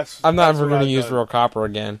 I'm not ever going to use real copper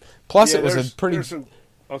again. Plus, it was a pretty.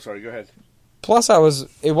 Oh, sorry. Go ahead. Plus,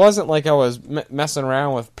 it wasn't like I was messing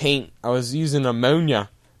around with paint. I was using ammonia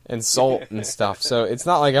and salt and stuff. So it's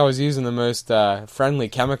not like I was using the most friendly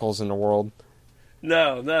chemicals in the world.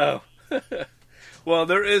 No. Well,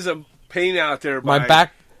 there is a paint out there.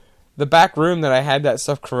 The back room that I had that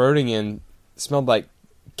stuff corroding in smelled like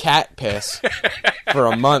cat piss for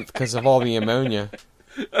a month because of all the ammonia.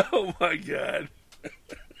 Oh my god!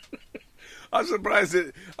 I'm surprised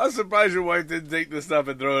your wife didn't take this stuff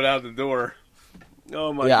and throw it out the door.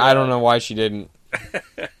 Oh my god! Yeah, I don't know why she didn't.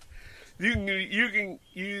 You can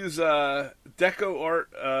use Deco Art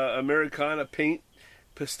Americana paint,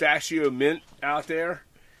 pistachio mint out there,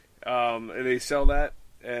 and they sell that,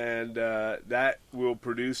 and that will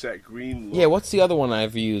produce that green look. Yeah, what's the other one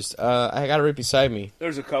I've used? I got it right beside me.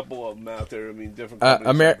 There's a couple of them out there. I mean, different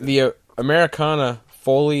companies. The Americana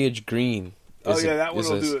Foliage Green. That one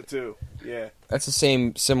will do it too. Yeah, that's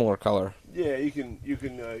the similar color. Yeah, you can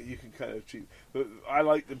kind of cheat. But I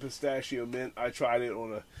like the pistachio mint. I tried it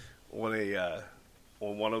on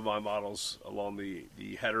one of my models along the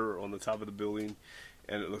header on the top of the building,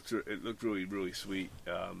 and it looked really, really sweet.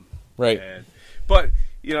 Right. But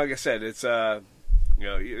like I said, it's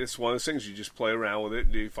it's one of those things you just play around with it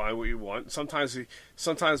and you find what you want. Sometimes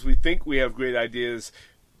we think we have great ideas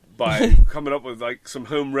by coming up with like some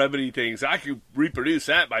home remedy things. I could reproduce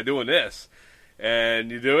that by doing this,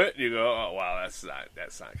 and you do it, and you go, oh wow, that's not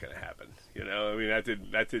going to happen. I mean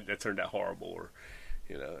that turned out horrible, or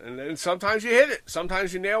and then sometimes you hit it,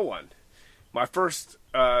 sometimes you nail one. My first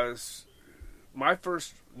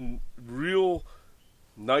real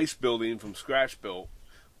nice building from scratch built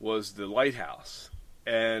was the lighthouse,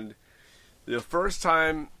 and the first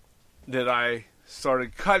time that I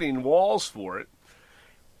started cutting walls for it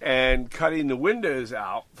and cutting the windows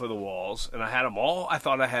out for the walls, and I had them all. I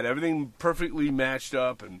thought I had everything perfectly matched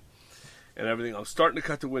up and everything. I was starting to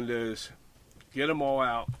cut the windows, get them all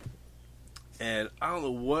out, and I don't know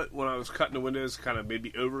what, when I was cutting the windows, kind of maybe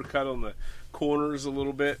overcut on the corners a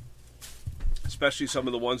little bit, especially some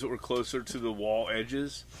of the ones that were closer to the wall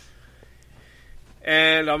edges.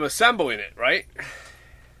 And I'm assembling it, right?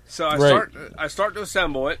 So I start to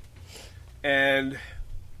assemble it, and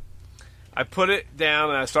I put it down,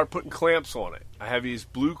 and I start putting clamps on it. I have these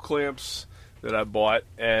blue clamps that I bought,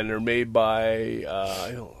 and they're made by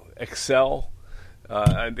Excel.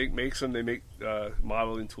 I think makes them. They make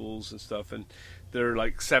modeling tools and stuff, and they're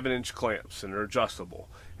like 7-inch clamps, and they're adjustable.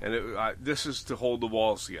 And this is to hold the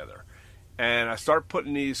walls together. And I start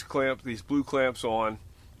putting these blue clamps on,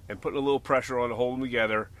 and putting a little pressure on to hold them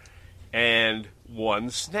together, and one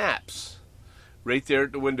snaps. Right there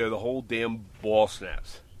at the window, the whole damn wall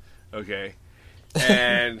snaps. Okay?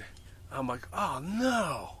 And I'm like, oh,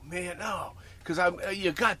 no, man, no. Because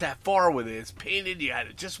you got that far with it. It's painted. You had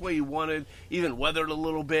it just where you wanted, even weathered a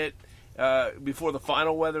little bit before the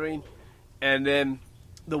final weathering. And then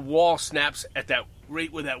the wall snaps at that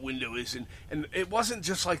right where that window is. And it wasn't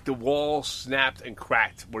just like the wall snapped and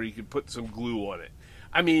cracked where you could put some glue on it.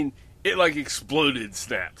 I mean, it like exploded,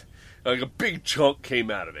 snapped. Like a big chunk came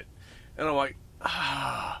out of it. And I'm like,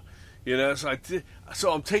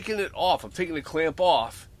 so I'm taking it off. I'm taking the clamp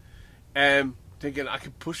off and thinking I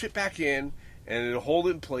could push it back in and it'll hold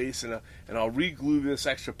it in place, and I'll re-glue this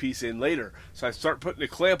extra piece in later. So I start putting the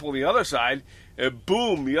clamp on the other side, and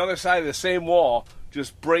boom, the other side of the same wall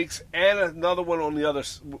just breaks, and another one on the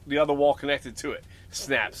other wall connected to it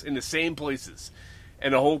snaps in the same places.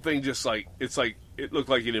 And the whole thing just it looked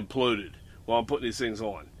like it imploded while I'm putting these things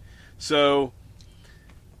on. So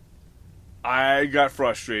I got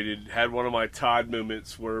frustrated, had one of my Todd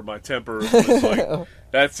moments where my temper was like,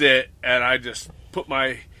 that's it. And I just put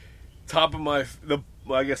my the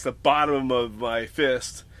bottom of my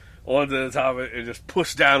fist onto the top of it and just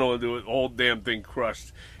pushed down onto it. The whole damn thing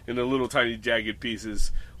crushed into little tiny jagged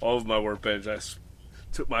pieces all over my workbench. I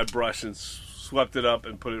took my brush and swept it up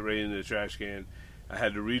and put it right in the trash can. I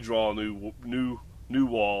had to redraw new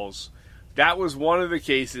walls. That was one of the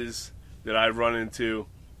cases that I run into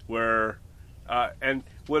where, and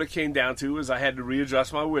what it came down to is I had to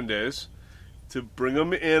readjust my windows to bring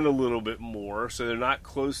them in a little bit more so they're not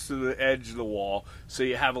close to the edge of the wall, so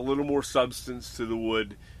you have a little more substance to the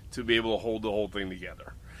wood to be able to hold the whole thing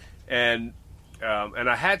together. And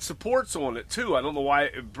I had supports on it too. I don't know why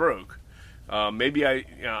it broke. Maybe I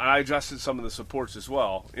adjusted some of the supports as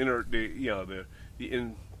well, the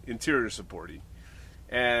interior supporting.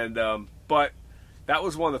 And but that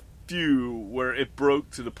was one of the few where it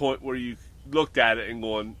broke to the point where you looked at it and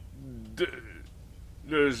going,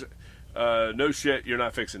 there's no shit, you're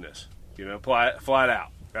not fixing this. Flat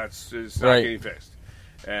out. It's not getting fixed.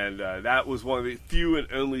 And that was one of the few and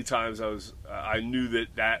only times I knew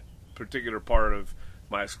that particular part of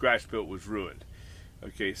my scratch built was ruined.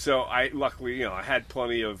 Okay, so I luckily, I had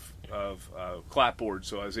plenty of clapboard,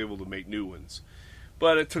 so I was able to make new ones.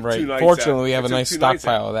 But it took 2 nights. Fortunately, we have a nice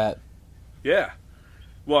stockpile of that. Yeah,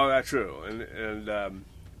 well, that's true. And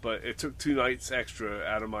but it took 2 nights extra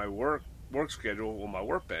out of my work schedule on my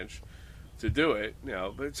workbench to do it.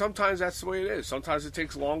 But sometimes that's the way it is. Sometimes it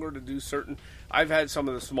takes longer to do certain. I've had some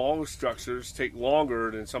of the smaller structures take longer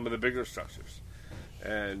than some of the bigger structures,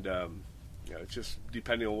 and just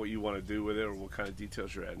depending on what you want to do with it or what kind of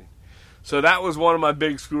details you're adding. So that was one of my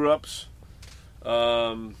big screw-ups.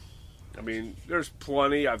 I mean, there's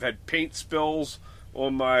plenty. I've had paint spills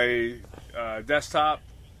on my desktop,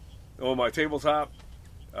 on my tabletop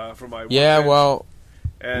for my workbench. Well,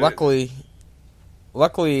 and luckily,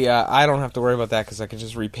 I don't have to worry about that because I can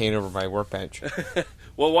just repaint over my workbench.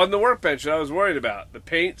 Well, it wasn't the workbench that I was worried about. The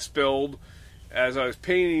paint spilled as I was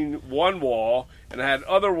painting one wall, and I had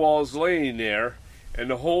other walls laying there, and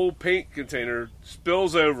the whole paint container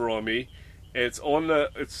spills over on me. It's on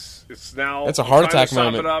the. It's now. It's a heart attack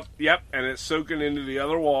moment. It up. Yep, and it's soaking into the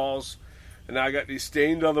other walls, and now I got these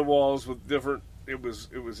stained other walls with different. It was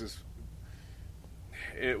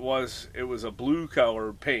a blue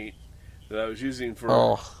color paint that I was using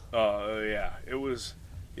for. It was,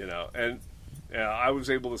 and I was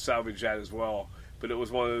able to salvage that as well. But it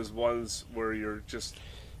was one of those ones where you're just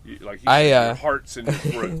your heart's in your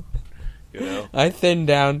throat. I thinned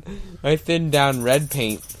down red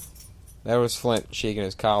paint. That was Flint shaking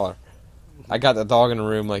his collar. I got the dog in the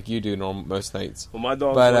room like you do most nights. Well, my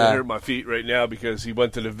dog's right here at my feet right now because he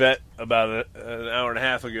went to the vet about an hour and a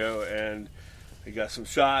half ago, and he got some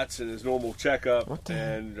shots and his normal checkup,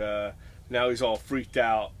 and now he's all freaked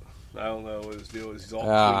out. I don't know what his deal is. He's all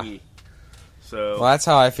clingy. So, well, that's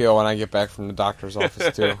how I feel when I get back from the doctor's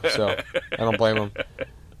office too. So I don't blame him.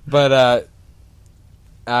 But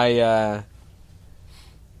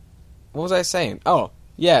what was I saying? Oh,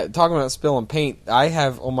 yeah, talking about spilling paint. I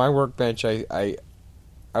have on my workbench. I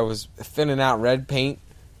was thinning out red paint.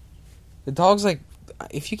 The dog's like,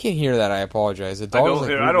 if you can't hear that, I apologize. The dog's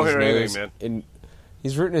I don't hear anything, man.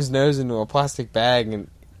 He's rooting his nose into a plastic bag, and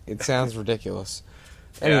it sounds ridiculous.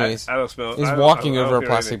 Anyways, I don't smell. He's walking over a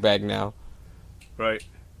plastic bag now. Right.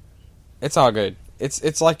 It's all good.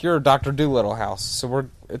 It's like your Dr. Dolittle house. So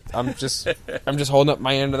I'm just holding up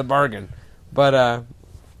my end of the bargain. But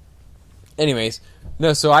anyways,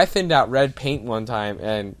 no. So I thinned out red paint one time,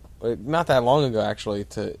 and not that long ago actually,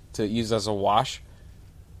 to use as a wash,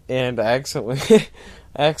 and I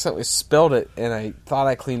accidentally spilled it, and I thought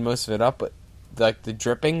I cleaned most of it up, but like the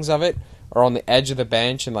drippings of it are on the edge of the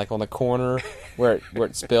bench and like on the corner where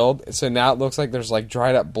it spilled. So now it looks like there's like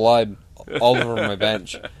dried up blood all over my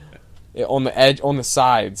bench. On the edge, on the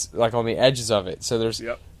sides, like on the edges of it. So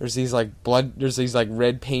there's these like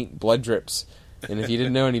red paint blood drips. And if you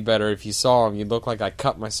didn't know any better, if you saw them, you'd look like I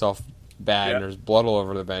cut myself bad, and there's blood all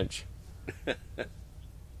over the bench.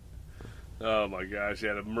 Oh my gosh, you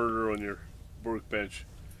had a murder on your workbench.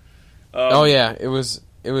 Oh yeah, it was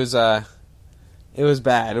bad.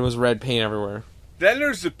 It was red paint everywhere. Then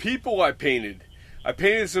there's the people I painted. I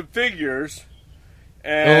painted some figures.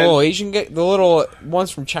 And the little Asian guy, the little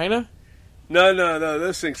ones from China. No,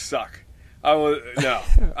 those things suck. I'll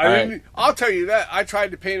tell you that. I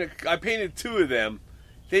tried to I painted 2 of them.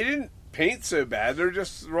 They didn't paint so bad. They're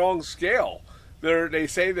just the wrong scale. They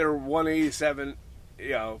say they're 187,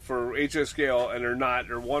 for HO scale, and they're not.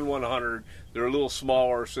 They're 1/100. They're a little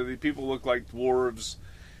smaller, so the people look like dwarves.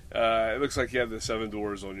 It looks like you have the 7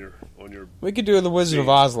 dwarves on your. We could do the Wizard of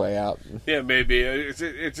Oz layout. Yeah, maybe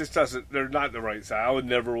it just doesn't. They're not the right size. I would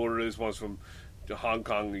never order those ones from Hong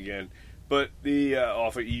Kong again. But the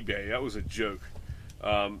off of eBay, that was a joke.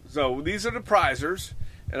 So these are the prizers,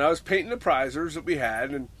 and I was painting the prizers that we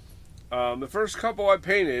had, and the first couple I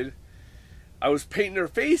painted, I was painting their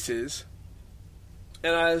faces,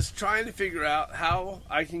 and I was trying to figure out how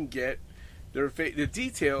I can get the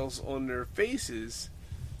details on their faces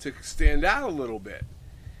to stand out a little bit.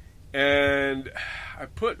 And I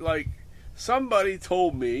put somebody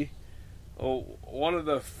told me, one of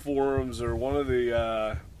the forums or one of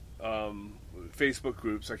the Facebook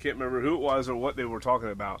groups, I can't remember who it was or what they were talking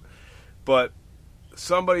about, but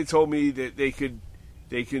somebody told me that they can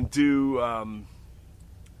do on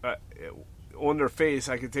their face.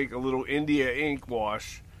 I could take a little India ink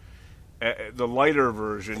wash, the lighter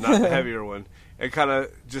version, not the heavier one, and kind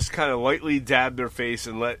of lightly dab their face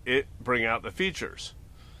and let it bring out the features.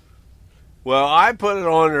 Well, I put it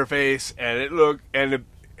on their face, and it looked, and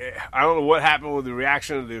I don't know what happened with the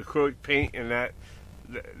reaction of the acrylic paint and that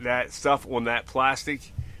stuff on that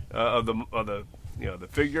plastic of the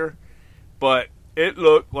figure, but it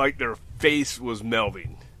looked like their face was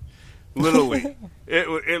melting. Literally,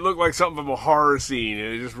 it looked like something from a horror scene,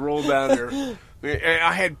 and it just rolled down there.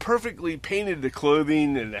 I had perfectly painted the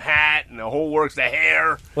clothing and the hat and the whole works, the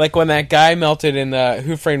hair. Like when that guy melted in the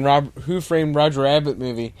Who Framed Roger Rabbit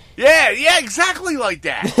movie. Yeah, exactly like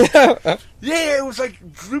that. Yeah, it was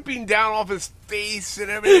like drooping down off his face and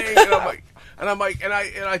everything. And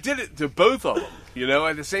I did it to both of them,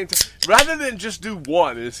 at the same time. Rather than just do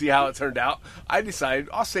one and see how it turned out, I decided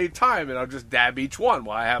I'll save time and I'll just dab each one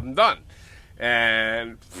while I have them done.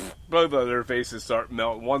 And both of their faces start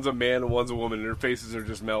melting. One's a man and one's a woman. Their faces are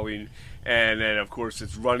just melting. And then, of course,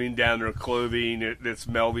 it's running down their clothing. It's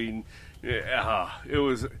melting. It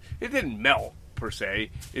didn't melt, per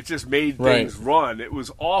se. It just made things run. It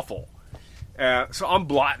was awful. So I'm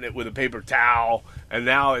blotting it with a paper towel. And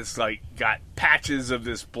now it's got patches of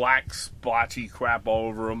this black splotchy crap all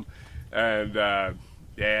over them. And,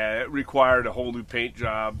 it required a whole new paint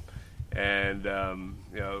job. And,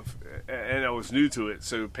 and I was new to it,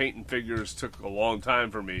 so painting figures took a long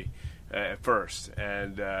time for me at first.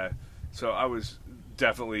 And so I was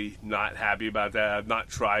definitely not happy about that. I've not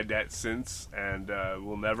tried that since, and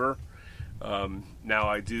will never. Now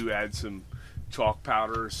I do add some chalk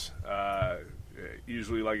powders,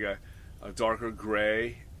 usually like a darker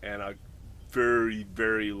gray, and I very,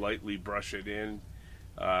 very lightly brush it in,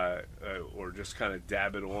 or just kind of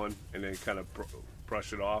dab it on, and then kind of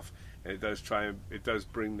brush it off. And it does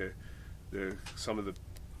bring the some of the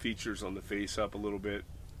features on the face up a little bit.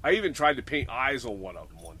 I even tried to paint eyes on one of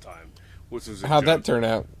them one time, which was how'd that turn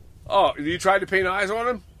out? Oh, you tried to paint eyes on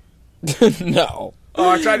him? No. Oh,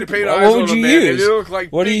 I tried to paint eyes on them, man, and they looked like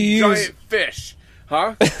big giant fish.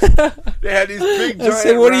 Huh? They had these big giant round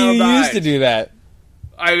eyes. What do you use to do that?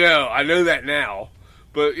 I know that now,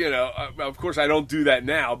 but of course I don't do that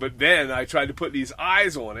now. But then I tried to put these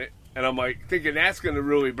eyes on it. And I'm thinking that's going to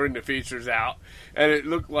really bring the features out. And it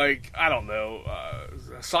looked like, I don't know,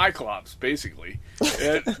 a Cyclops, basically.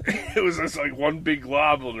 It was just like one big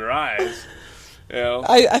glob on their eyes.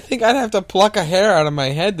 I think I'd have to pluck a hair out of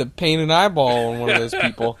my head to paint an eyeball on one of those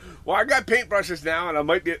people. Well, I got paintbrushes now, and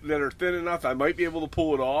that are thin enough. I might be able to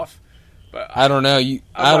pull it off. But I don't know.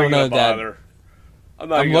 I don't know, Dad.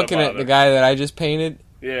 I'm looking at the guy that I just painted.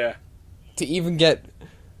 Yeah. To even get,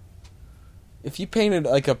 if you painted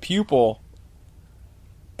like a pupil,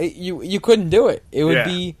 you couldn't do it. It would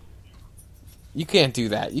be. You can't do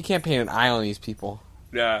that. You can't paint an eye on these people.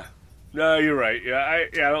 Yeah. No, you're right. Yeah, I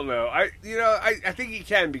don't know. I think you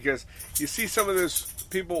can, because you see some of those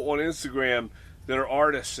people on Instagram that are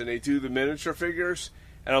artists and they do the miniature figures,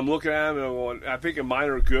 and I'm looking at them and I'm going, I think mine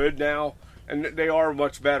are good now, and they are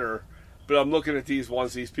much better. But I'm looking at these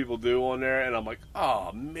ones these people do on there, and I'm like,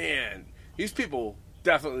 oh man, these people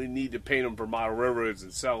definitely need to paint them for model railroads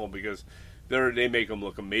and sell them, because they make them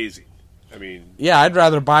look amazing. I mean, yeah, I'd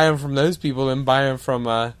rather buy them from those people than buy them from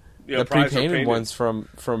the pre-painted ones from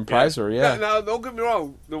Prizer. Yeah. Now, don't get me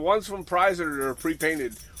wrong. The ones from Prizer that are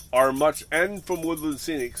pre-painted are much, and from Woodland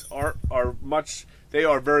Scenics are much. They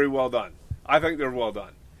are very well done. I think they're well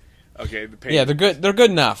done. Okay, the paint. Yeah, they're good. They're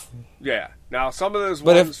good enough. Yeah. Now some of those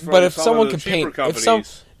ones if someone can paint,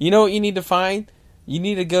 you know what you need to find? You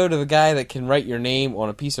need to go to the guy that can write your name on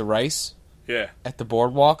a piece of rice. Yeah. At the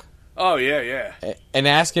boardwalk. Oh yeah. And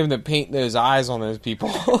ask him to paint those eyes on those people.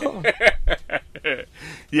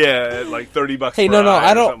 Yeah, like $30. Hey, no,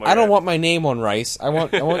 I don't want my name on rice.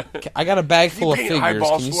 I got a bag full of figures.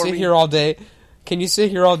 Can you sit here all day? Can you sit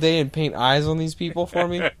here all day and paint eyes on these people for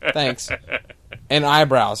me? Thanks. And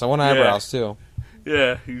eyebrows. I want eyebrows too.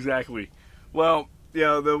 Yeah, exactly. Well,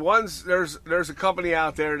 the ones there's a company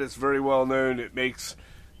out there that's very well known that makes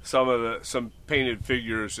some painted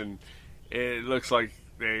figures, and it looks like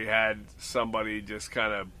they had somebody just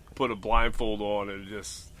kind of put a blindfold on and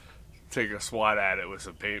just take a swat at it with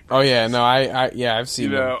some paint. Oh yeah, no, I've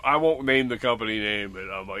seen. I won't name the company name,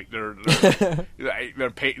 but I'm like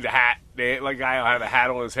they're painting the hat. Like guy will have a hat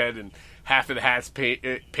on his head, and half of the hat's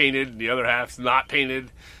painted, and the other half's not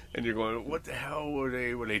painted. And you're going, what the hell were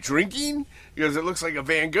they? Were they drinking? Because it looks like a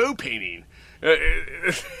Van Gogh painting.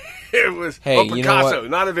 It was a Picasso, you know what?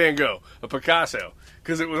 Not a Van Gogh, a Picasso.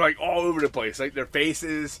 Because it was like all over the place. Like their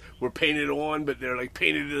faces were painted on, but they're like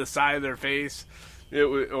painted to the side of their face.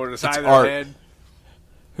 Or the side of their head.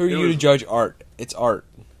 Who are you to judge art? It's art.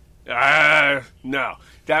 No.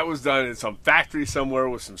 That was done in some factory somewhere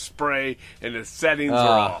with some spray, and the settings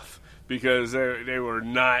are off. Because they were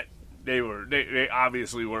not... They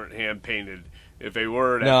obviously weren't hand painted. If they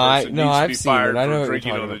were, that person needs to be fired for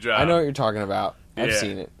drinking on the job. I know what you're talking about. I've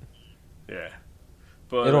seen it. Yeah,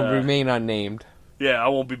 but it'll remain unnamed. Yeah, I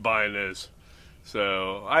won't be buying those.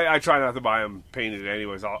 So I try not to buy them painted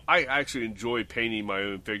anyways. I actually enjoy painting my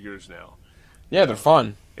own figures now. Yeah, they're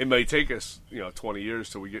fun. It may take us 20 years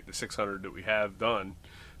till we get the 600 that we have done.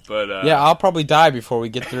 But yeah, I'll probably die before we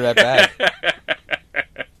get through that bag.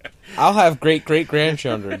 I'll have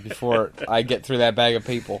great-great-grandchildren before I get through that bag of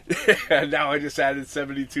people. Now I just added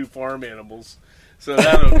 72 farm animals. So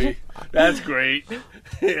that's great.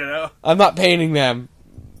 I'm not painting them.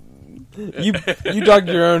 You dug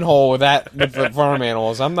your own hole with the farm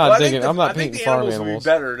animals. I'm not digging. I'm not painting farm animals. Will be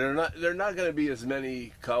better. They're not going to be as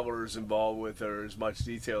many colors involved with or as much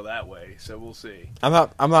detail that way. So we'll see.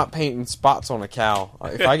 I'm not painting spots on a cow.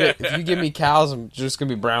 If you give me cows, I'm just going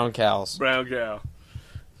to be brown cows. Brown cow.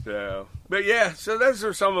 So those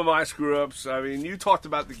are some of my screw ups. I mean, you talked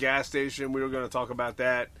about the gas station. We were going to talk about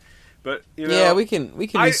that, but yeah, we can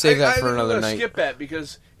save that for another night. Skip that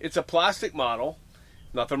because it's a plastic model.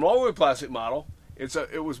 Nothing wrong with a plastic model.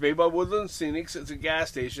 It was made by Woodland Scenics. It's a gas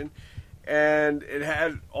station, and it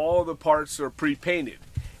had all the parts are pre-painted.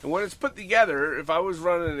 And when it's put together, if I was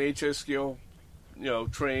running an HO scale,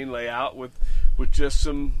 train layout with just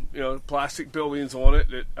some plastic buildings on it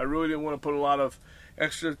that I really didn't want to put a lot of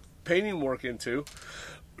extra painting work into,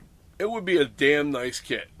 it would be a damn nice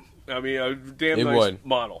kit. I mean, a damn nice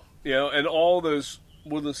model. And all those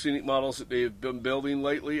Woodland Scenic models that they've been building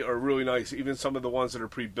lately are really nice, even some of the ones that are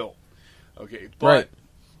pre-built. Okay, but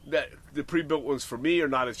the pre-built ones for me are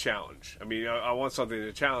not a challenge. I mean, I want something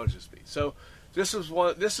that challenges me. So this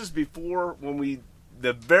is before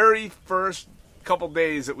the very first couple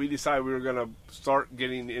days that we decided we were going to start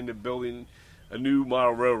getting into building a new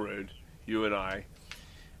model railroad, you and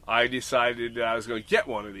I decided that I was going to get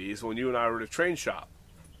one of these when you and I were at a train shop.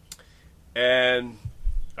 And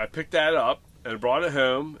I picked that up and brought it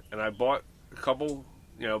home, and I bought a couple,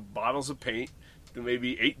 bottles of paint,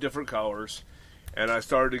 maybe 8 different colors, and I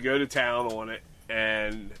started to go to town on it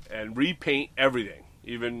and repaint everything.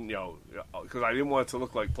 Even, because I didn't want it to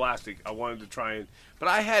look like plastic. I wanted to try but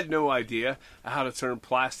I had no idea how to turn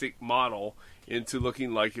plastic model into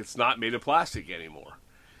looking like it's not made of plastic anymore.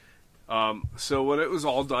 So when it was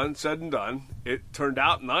all done, said and done, it turned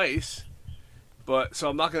out nice. But so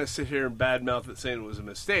I'm not going to sit here and badmouth it saying it was a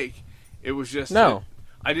mistake. It was just I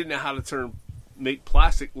didn't know how to make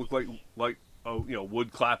plastic look like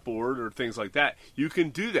wood clapboard or things like that. You can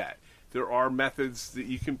do that. There are methods that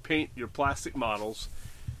you can paint your plastic models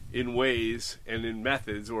in ways and in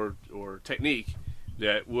methods or technique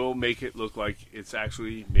that will make it look like it's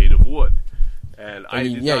actually made of wood. And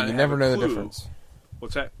you never know the difference.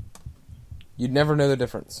 What's that? You'd never know the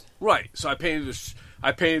difference. Right. So I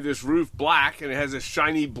painted this roof black, and it has a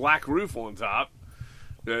shiny black roof on top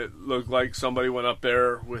that looked like somebody went up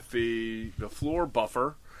there with the floor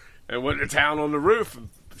buffer and went to town on the roof and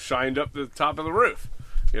shined up the top of the roof.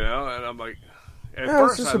 And I'm like,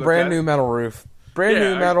 it's just a brand new metal roof. Brand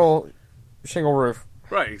new metal shingle roof.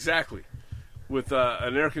 Right, exactly. With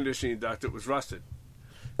an air conditioning duct that was rusted.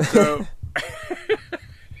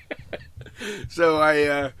 So,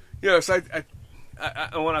 I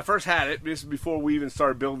when I first had it, this is before we even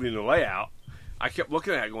started building the layout, I kept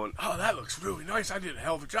looking at it going, oh, that looks really nice. I did a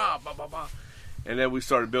hell of a job, blah, blah, blah. And then we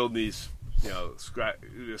started building these, scratch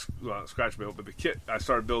build, but the kit, I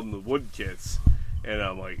started building the wood kits, and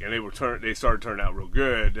I'm like, and they started turning out real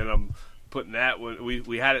good. And I'm putting that when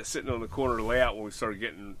we had it sitting on the corner of the layout when we started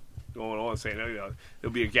going on, saying,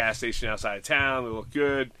 there'll be a gas station outside of town. It'll look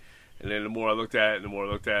good. And then the more I looked at it,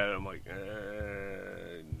 I'm like,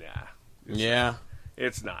 nah.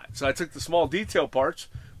 It's not. So I took the small detail parts,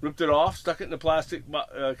 ripped it off, stuck it in the plastic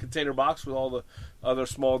container box with all the other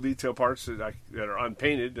small detail parts that are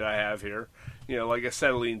unpainted that I have here. Like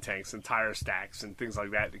acetylene tanks and tire stacks and things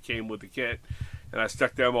like that came with the kit. And I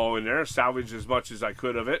stuck them all in there, salvaged as much as I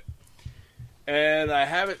could of it. And I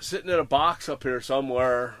have it sitting in a box up here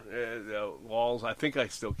somewhere. The walls, I think I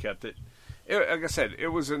still kept it. Like I said, it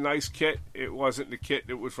was a nice kit. It wasn't the kit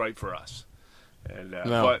that was right for us. And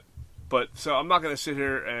But so I'm not going to sit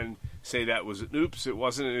here and say that was an oops. It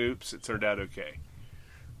wasn't an oops. It turned out okay.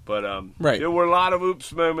 But there were a lot of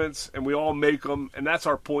oops moments, and we all make them. And that's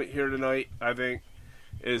our point here tonight, I think,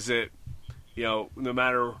 is that, no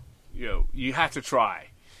matter, you have to try.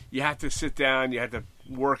 You have to sit down. You have to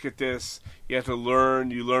work at this. You have to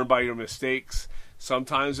learn. You learn by your mistakes.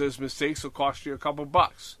 Sometimes those mistakes will cost you a couple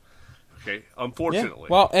bucks. Okay, unfortunately.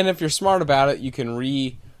 Yeah. Well, and if you're smart about it, you can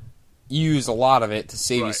reuse a lot of it to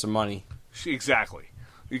save you some money. Exactly.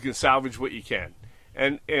 You can salvage what you can.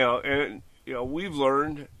 And we've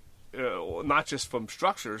learned, not just from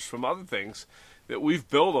structures, from other things, that we've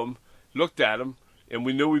built them, looked at them, and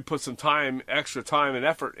we knew we put some extra time and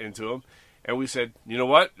effort into them, and we said, you know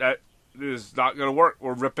what, that is not going to work.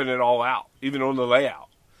 We're ripping it all out, even on the layout,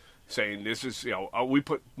 saying this is, we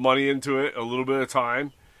put money into it, a little bit of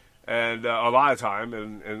time, and a lot of time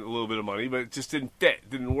and a little bit of money, but it just didn't fit,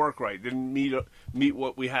 didn't work right, didn't meet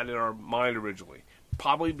what we had in our mind originally,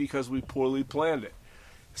 probably because we poorly planned it.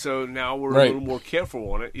 So now we're a little more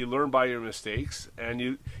careful on it. You learn by your mistakes,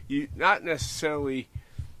 and you not necessarily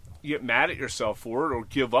get mad at yourself for it or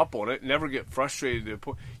give up on it, never get frustrated.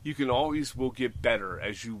 You can always will get better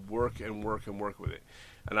as you work and work and work with it.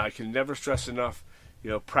 And I can never stress enough,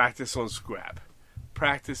 practice on scrap.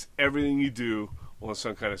 Practice everything you do on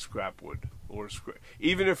some kind of scrap wood or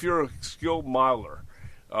even if you're a skilled modeler,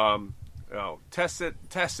 test it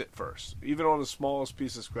first, even on the smallest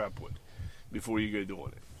piece of scrap wood, before you go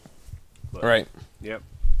doing it. But, right. Yep.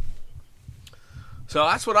 So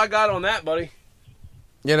that's what I got on that, buddy.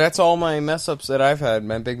 Yeah, that's all my mess ups that I've had.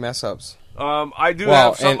 My big mess ups. I do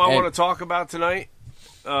have something I want to talk about tonight.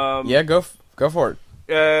 Go for it.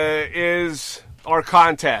 Is our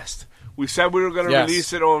contest. We said we were going to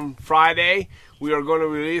release it on Friday. We are going to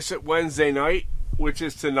release it Wednesday night, which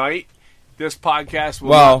is tonight. This podcast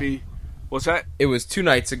will not be... What's that? It was 2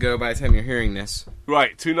 nights ago by the time you're hearing this.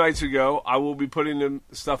 Right, 2 nights ago. I will be putting the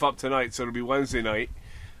stuff up tonight, so it'll be Wednesday night.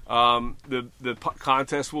 The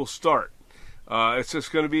contest will start. It's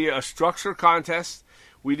just going to be a structure contest.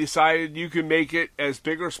 We decided you can make it as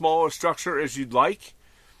big or small a structure as you'd like.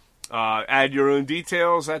 Add your own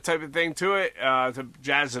details, that type of thing to it, to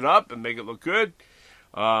jazz it up and make it look good.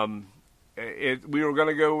 We were going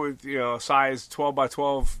to go with size 12 by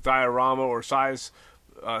 12 diorama or size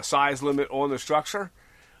limit on the structure.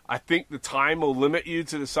 I think the time will limit you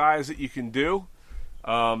to the size that you can do.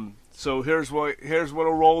 So here's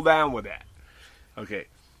what'll roll down with that. Okay,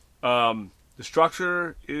 the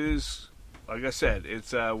structure is, like I said,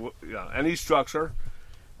 it's any structure.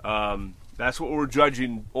 That's what we're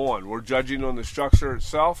judging on. We're judging on the structure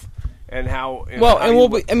itself and how.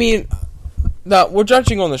 We're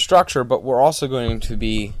judging on the structure, but we're also going to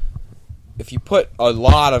be, if you put a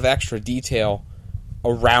lot of extra detail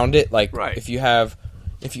around it, like if you have,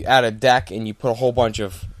 if you add a deck and you put a whole bunch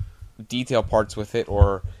of detail parts with it,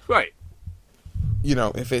 or right,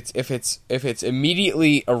 if it's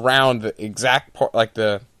immediately around the exact part, like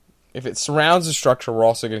if it surrounds the structure, we're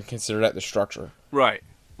also going to consider that the structure. Right.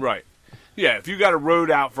 Yeah, if you got a road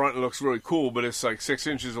out front and it looks really cool, but it's like 6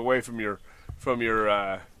 inches away from your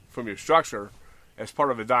structure as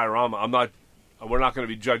part of a diorama, we're not going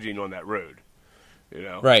to be judging on that road.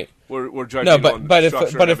 Right. We're judging on the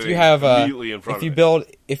structure. But if you have immediately in front if you of build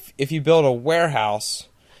if you build a warehouse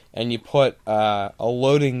and you put a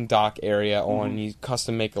loading dock area on, you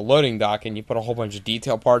custom make a loading dock and you put a whole bunch of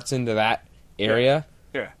detail parts into that area.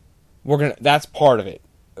 Yeah. That's part of it.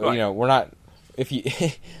 Right. We're not. If you,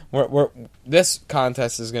 this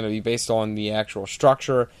contest is going to be based on the actual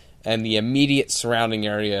structure and the immediate surrounding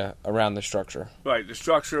area around the structure. Right, the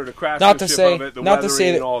structure, the craftsmanship of it, the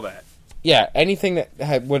weathering, and all that. Yeah, anything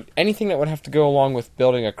that would have to go along with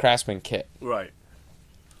building a craftsman kit. Right.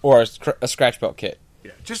 Or a scratch built kit.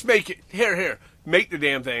 Yeah, just make it make the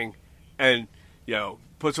damn thing, and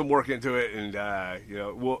put some work into it, and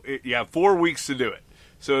you have 4 weeks to do it.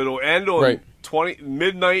 So it'll end on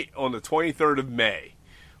midnight on the 23rd of May.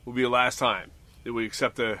 Will be the last time that we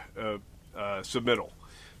accept a submittal.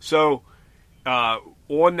 So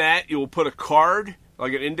on that, you will put a card,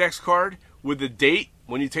 like an index card, with the date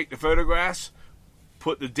when you take the photographs.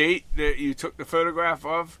 Put the date that you took the photograph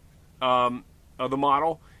of the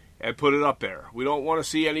model, and put it up there. We don't want to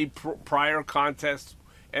see any prior contest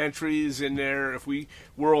entries in there. If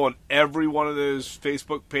we're on every one of those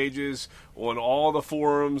Facebook pages, on all the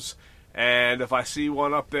forums, and if I see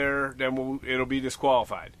one up there, then it'll be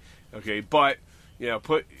disqualified. Okay, but we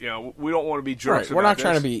don't want to be jerks. Right. We're not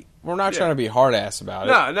trying to be hard ass about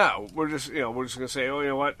it. No. We're just gonna say, oh, you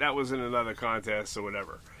know what, that was in another contest or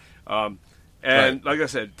whatever. And like I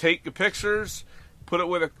said, take the pictures, put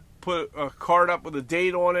a card up with a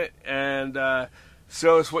date on it, and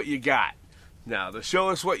show us what you got. Now, to show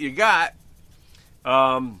us what you got,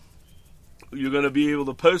 you're going to be able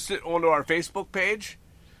to post it onto our Facebook page,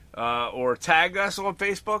 or tag us on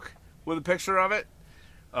Facebook with a picture of it.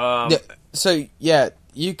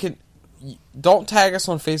 You can. Don't tag us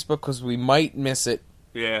on Facebook because we might miss it.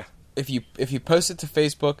 Yeah. If you post it to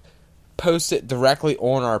Facebook, post it directly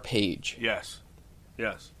on our page. Yes.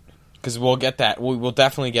 Because we'll get that. We will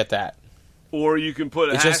definitely get that. Or you can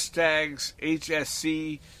put hashtags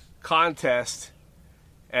HSC contest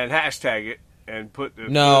and hashtag it and put the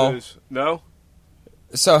photos. No?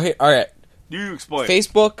 So, here, all right. You explain.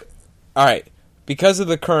 Facebook, all right. Because of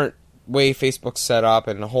the current way Facebook's set up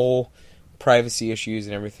and the whole privacy issues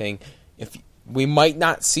and everything, we might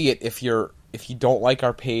not see it if you don't like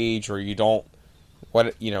our page or you don't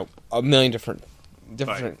a million different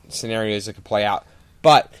scenarios that could play out.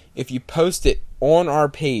 But if you post it on our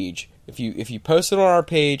page, if you post it on our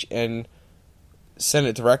page and send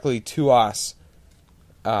it directly to us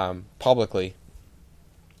publicly,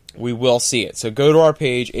 we will see it. So go to our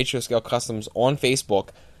page, HO Scale Customs, on Facebook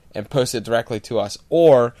and post it directly to us.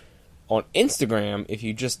 Or on Instagram, if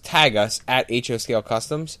you just tag us at HO Scale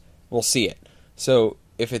Customs, we'll see it. So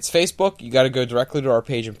if it's Facebook, you got to go directly to our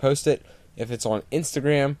page and post it. If it's on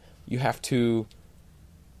Instagram, you have to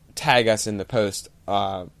tag us in the post.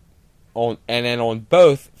 And then on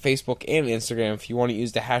both Facebook and Instagram, if you want to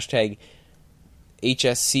use the hashtag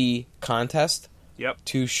HSC contest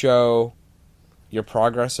to show your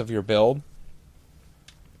progress of your build,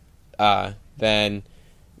 then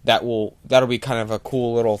that'll be kind of a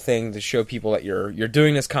cool little thing to show people that you're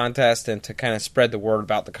doing this contest and to kind of spread the word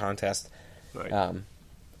about the contest. Right.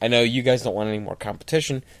 I know you guys don't want any more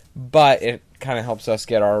competition, but it kind of helps us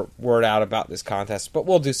get our word out about this contest. But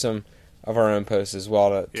we'll do some of our own posts as well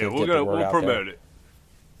to get the word out. We'll promote it.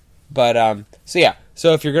 But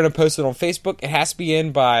so if you're going to post it on Facebook, it has to be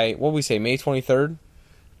in by May 23rd.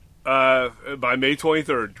 By May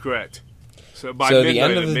 23rd, correct. So by the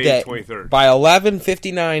end of the May day, 23rd. by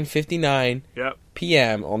 11:59 Yep.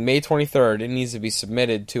 p.m. on May 23rd, it needs to be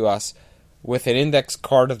submitted to us with an index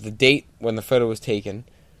card of the date when the photo was taken.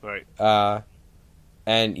 Right.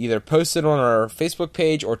 And either post it on our Facebook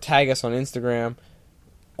page or tag us on Instagram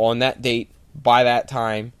on that date by that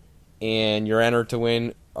time, and you're entered to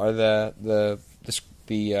win the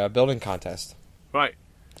building contest. Right.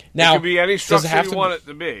 Now, it could be any structure you want it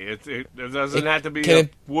to be. It doesn't have to be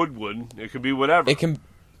wood. It could be whatever. It can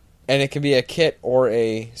be a kit or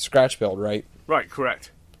a scratch build, right? Right, correct.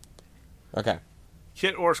 Okay.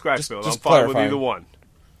 Kit or scratch build. I'm fine clarifying. with either one.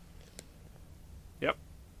 Yep.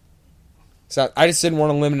 So I just didn't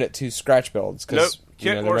want to limit it to scratch builds. Nope.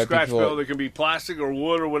 Kit or scratch build. It can be plastic or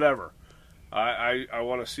wood or whatever. I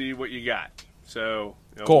want to see what you got. So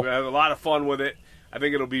cool. We're going to have a lot of fun with it. I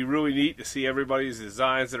think it'll be really neat to see everybody's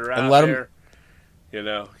designs that are out there.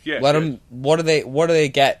 Let them. What do they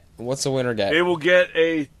get? What's the winner get? They will get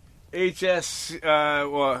a HS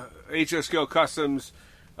Scale Customs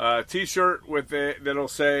T-shirt that'll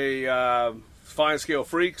say Fine Scale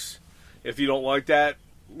Freaks. If you don't like that,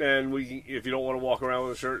 then if you don't want to walk around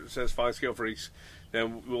with a shirt that says Fine Scale Freaks,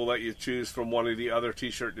 then we'll let you choose from one of the other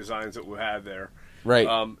T-shirt designs that we have there. Right.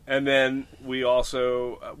 And then we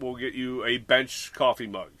also will get you a bench coffee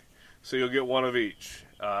mug, so you'll get one of each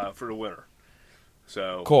for the winner.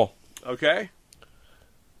 So cool. Okay.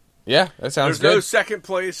 Yeah, that sounds good. There's no second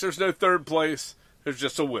place. There's no third place. There's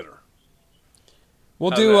just a winner.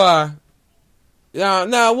 We'll do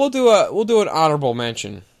we'll do an honorable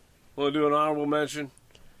mention. We'll do an honorable mention,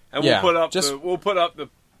 and we'll put up the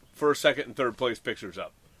first, second, and third place pictures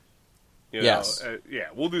up. Yes.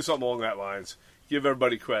 We'll do something along that lines. Give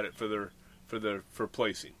everybody credit for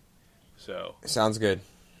placing. So sounds good.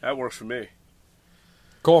 That works for me.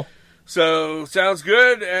 Cool. So sounds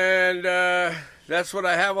good, and that's what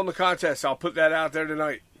I have on the contest. I'll put that out there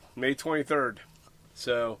tonight, May 23rd.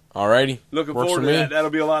 So alrighty, looking forward to that. That'll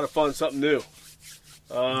be a lot of fun, something new.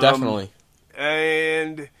 Definitely.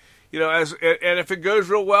 And if it goes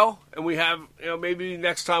real well, and we have maybe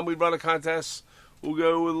next time we run a contest, we'll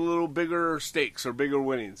go with a little bigger stakes or bigger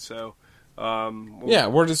winnings. So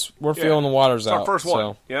we're feeling the waters out. Our first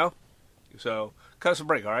one, So cut us a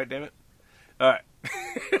break, all right? Damn it! All right.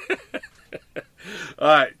 All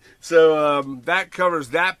right, so that covers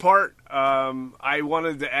that part. I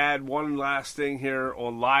wanted to add one last thing here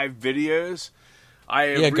on live videos.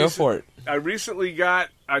 Go for it.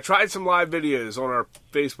 I tried some live videos on our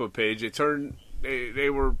Facebook page. They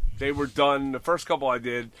were done. The first couple I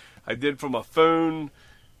did from a phone.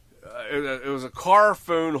 It was a car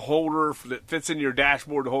phone holder that fits in your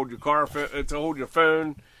dashboard to hold your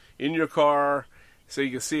phone in your car, so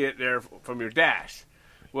you can see it there from your dash.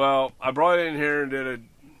 Well, I brought it in here and did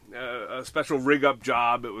a special rig up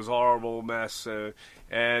job. It was a horrible mess, but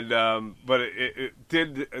it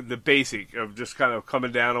did the basic of just kind of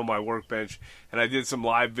coming down on my workbench, and I did some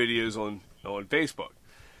live videos on Facebook.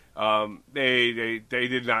 They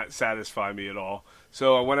did not satisfy me at all,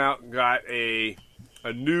 so I went out and got a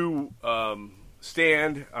new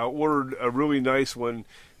stand. I ordered a really nice one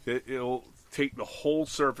that it'll take the whole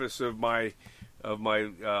surface of my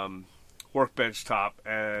workbench top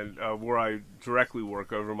and where I directly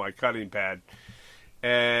work over my cutting pad,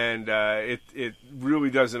 and it really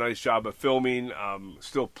does a nice job of filming.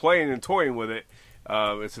 Still playing and toying with it.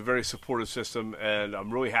 It's a very supportive system, and I'm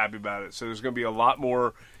really happy about it. So there's going to be a lot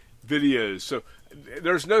more videos. So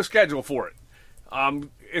there's no schedule for it.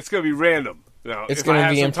 It's going to be random. It's going to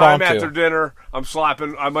be impromptu. Time after dinner, I'm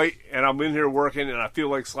slapping. I'm in here working, and I feel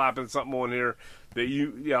like slapping something on here that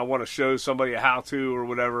I want to show somebody a how-to or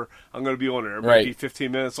whatever. I'm going to be on there. It might be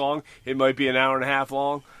 15 minutes long. It might be an hour and a half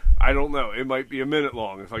long. I don't know. It might be a minute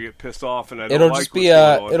long if I get pissed off and I don't like what's going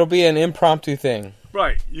on. It'll be an impromptu thing.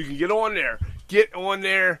 Right. You can get on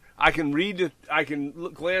there. I can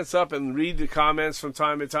glance up and read the comments from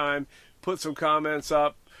time to time. Put some comments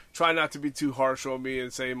up. Try not to be too harsh on me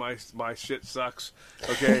and say my shit sucks.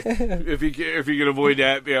 Okay, if you can avoid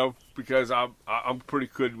that, because I'm pretty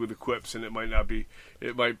good with the quips, and it might not be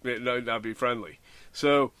friendly.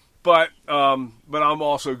 So, but I'm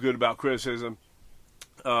also good about criticism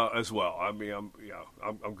as well. I mean,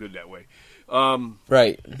 I'm good that way.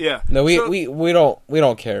 Right. Yeah. No, we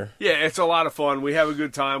don't care. Yeah, it's a lot of fun. We have a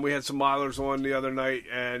good time. We had some modelers on the other night,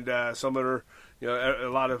 and some other. A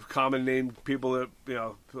lot of common name people that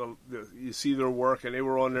you see their work, and they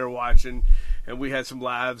were on there watching, and we had some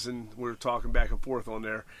laughs, and we were talking back and forth on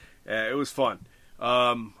there. It was fun.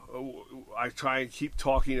 I try and keep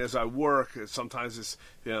talking as I work. Sometimes it's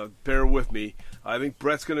bear with me. I think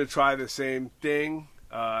Brett's going to try the same thing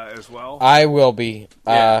as well. I will be.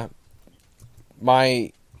 Yeah.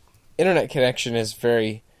 My internet connection is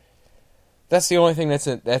very. That's the only thing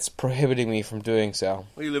that's prohibiting me from doing so.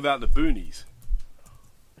 Well, you live out in the boonies.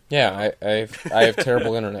 Yeah, I have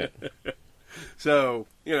terrible internet. So,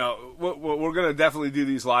 we're going to definitely do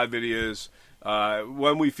these live videos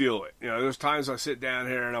when we feel it. There's times I sit down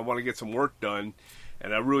here and I want to get some work done,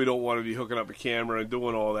 and I really don't want to be hooking up a camera and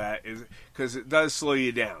doing all that, because it does slow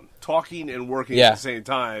you down. Talking and working at the same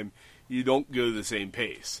time, you don't go the same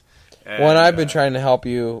pace. And, I've been trying to help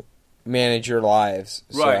you manage your lives.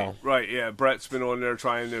 Right, yeah. Brett's been on there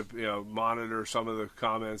trying to monitor some of the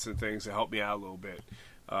comments and things to help me out a little bit.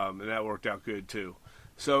 And that worked out good too.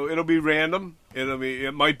 So it'll be random.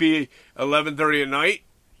 It might be 11:30 at night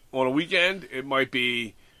on a weekend. It might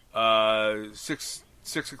be 6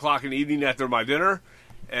 o'clock in the evening after my dinner,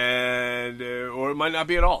 and or it might not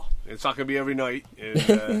be at all. It's not going to be every night.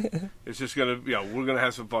 And, it's just going to, we're going to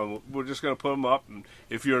have some fun. We're just going to put them up, and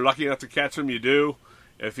if you're lucky enough to catch them, you do.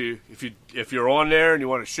 If you're on there and you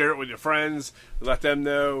want to share it with your friends, let them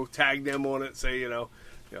know, tag them on it, say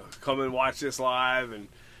come and watch this live, and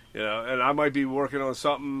and I might be working on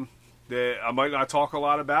something that I might not talk a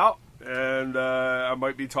lot about, and I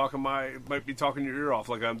might be talking your ear off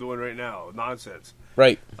like I'm doing right now, nonsense.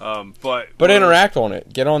 Right. But interact on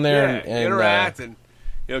it. Get on there and interact and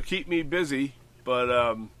keep me busy. But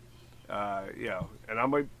and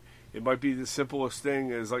it might be the simplest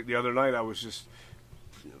thing as like the other night I was just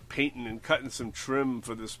painting and cutting some trim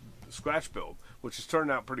for this scratch build, which has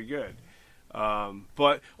turned out pretty good. And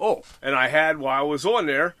I had, while I was on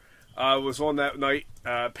there, I was on that night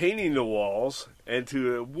painting the walls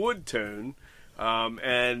into a wood tone,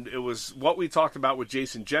 and it was what we talked about with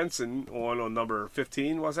Jason Jensen on number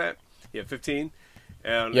 15, was that? Yeah, 15,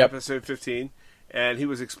 and episode 15, and he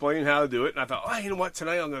was explaining how to do it, and I thought, you know what,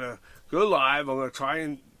 tonight I'm going to go live, I'm going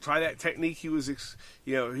to try that technique he was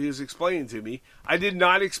explaining to me. I did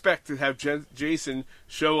not expect to have Jason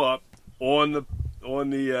show up on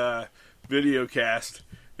the video cast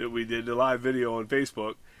that we did, the live video on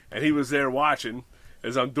Facebook, and he was there watching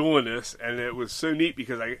as I'm doing this, and it was so neat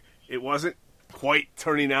because it wasn't quite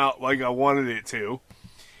turning out like I wanted it to,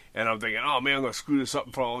 and I'm thinking, oh man, I'm going to screw this up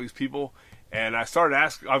in front of all these people, and I started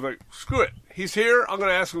asking, I was like, screw it, he's here, I'm going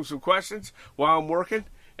to ask him some questions while I'm working,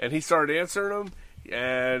 and he started answering them.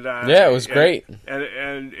 And it was great,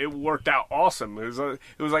 and it worked out awesome. It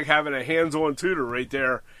was like having a hands-on tutor right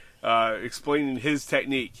there, explaining his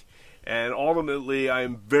technique. And ultimately, I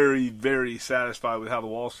am very, very satisfied with how the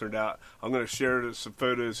walls turned out. I'm going to share some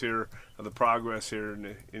photos here of the progress here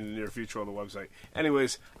in the near future on the website.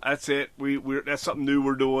 Anyways, that's it. That's something new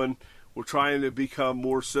we're doing. We're trying to become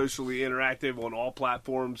more socially interactive on all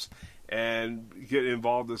platforms and get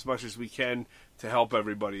involved as much as we can to help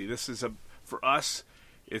everybody. For us,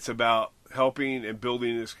 it's about helping and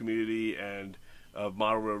building this community and of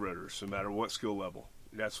model railroaders, no matter what skill level.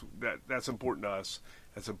 That's important to us.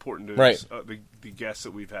 That's important to the guests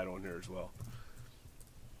that we've had on here as well.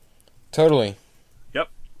 Totally. Yep.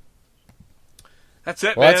 That's it,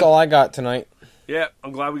 man. Well, that's all I got tonight. Yeah,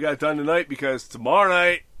 I'm glad we got it done tonight because tomorrow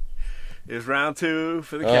night is round 2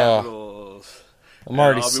 for the Capitals. I'm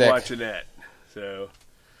already sick. I'll be watching that. So,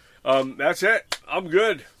 that's it. I'm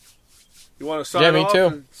good. You want to sign off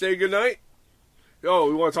and say goodnight? Oh,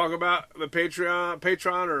 we want to talk about the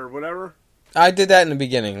Patreon or whatever? I did that in the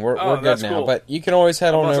beginning. We're good now. Cool. But you can always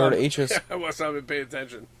head on over to HOS. I must not have been paying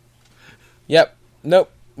attention. Yep.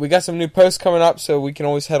 Nope. We got some new posts coming up, so we can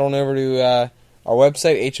always head on over to our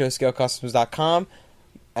website, hoscalecustoms.com.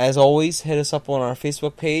 As always, hit us up on our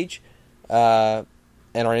Facebook page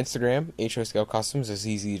and our Instagram, HOScale Customs. It's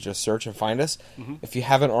easy to just search and find us. Mm-hmm. If you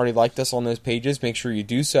haven't already liked us on those pages, make sure you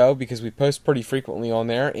do so because we post pretty frequently on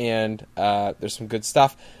there, and there's some good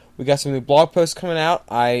stuff. We got some new blog posts coming out.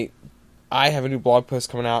 I have a new blog post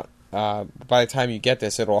coming out. By the time you get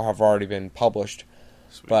this, it'll have already been published.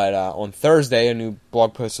 Sweet. But on Thursday, a new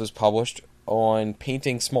blog post was published on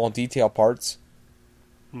painting small detail parts.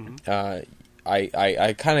 Mm-hmm.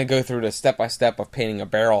 I kind of go through the step-by-step of painting a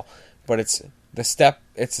barrel, but it's the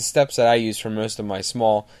steps that I use for most of my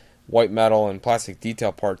small white metal and plastic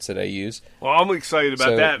detail parts that I use. Well, I'm excited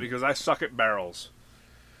about that because I suck at barrels.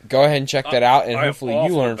 Go ahead and check that out, and hopefully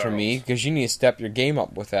you learn from me because you need to step your game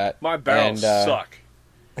up with that. My barrels suck.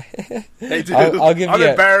 They do. I'm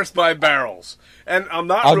embarrassed by barrels, and I'm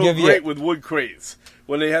not real great with wood crates.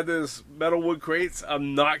 When they have those metal wood crates,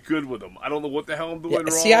 I'm not good with them. I don't know what the hell I'm doing wrong.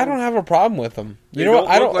 See, I don't have a problem with them. You know what?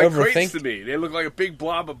 I don't look like overthink. Crates to me. They look like a big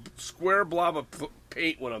square blob of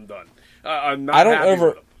paint when I'm done. I'm not happy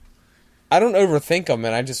with them. I don't overthink them,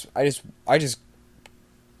 and I just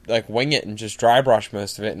like wing it and just dry brush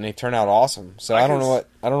most of it, and they turn out awesome. So I don't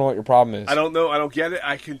know what your problem is. I don't know. I don't get it.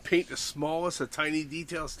 I can paint the smallest of tiny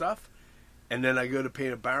detail stuff, and then I go to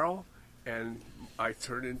paint a barrel, and I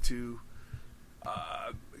turn into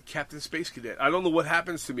Captain Space Cadet. I don't know what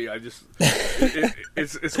happens to me. I just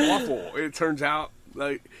it's awful. It turns out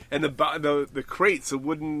like, and the crates, the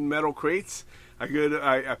wooden metal crates.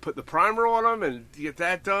 I put the primer on them and get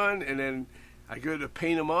that done, and then I go to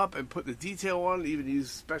paint them up and put the detail on. Even use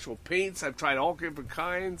special paints. I've tried all different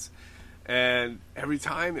kinds, and every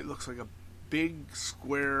time it looks like a big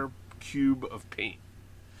square cube of paint.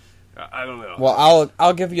 I don't know. Well,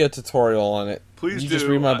 I'll give you a tutorial on it. Please you do. Just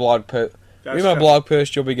read my blog post. Read my blog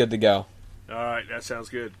post. You'll be good to go. All right, that sounds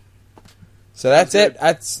good. So that's it.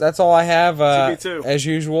 That's all I have. Me too. As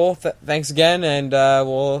usual. Thanks again, and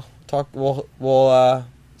we'll talk. We'll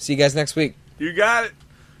see you guys next week. You got it.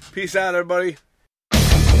 Peace out, everybody.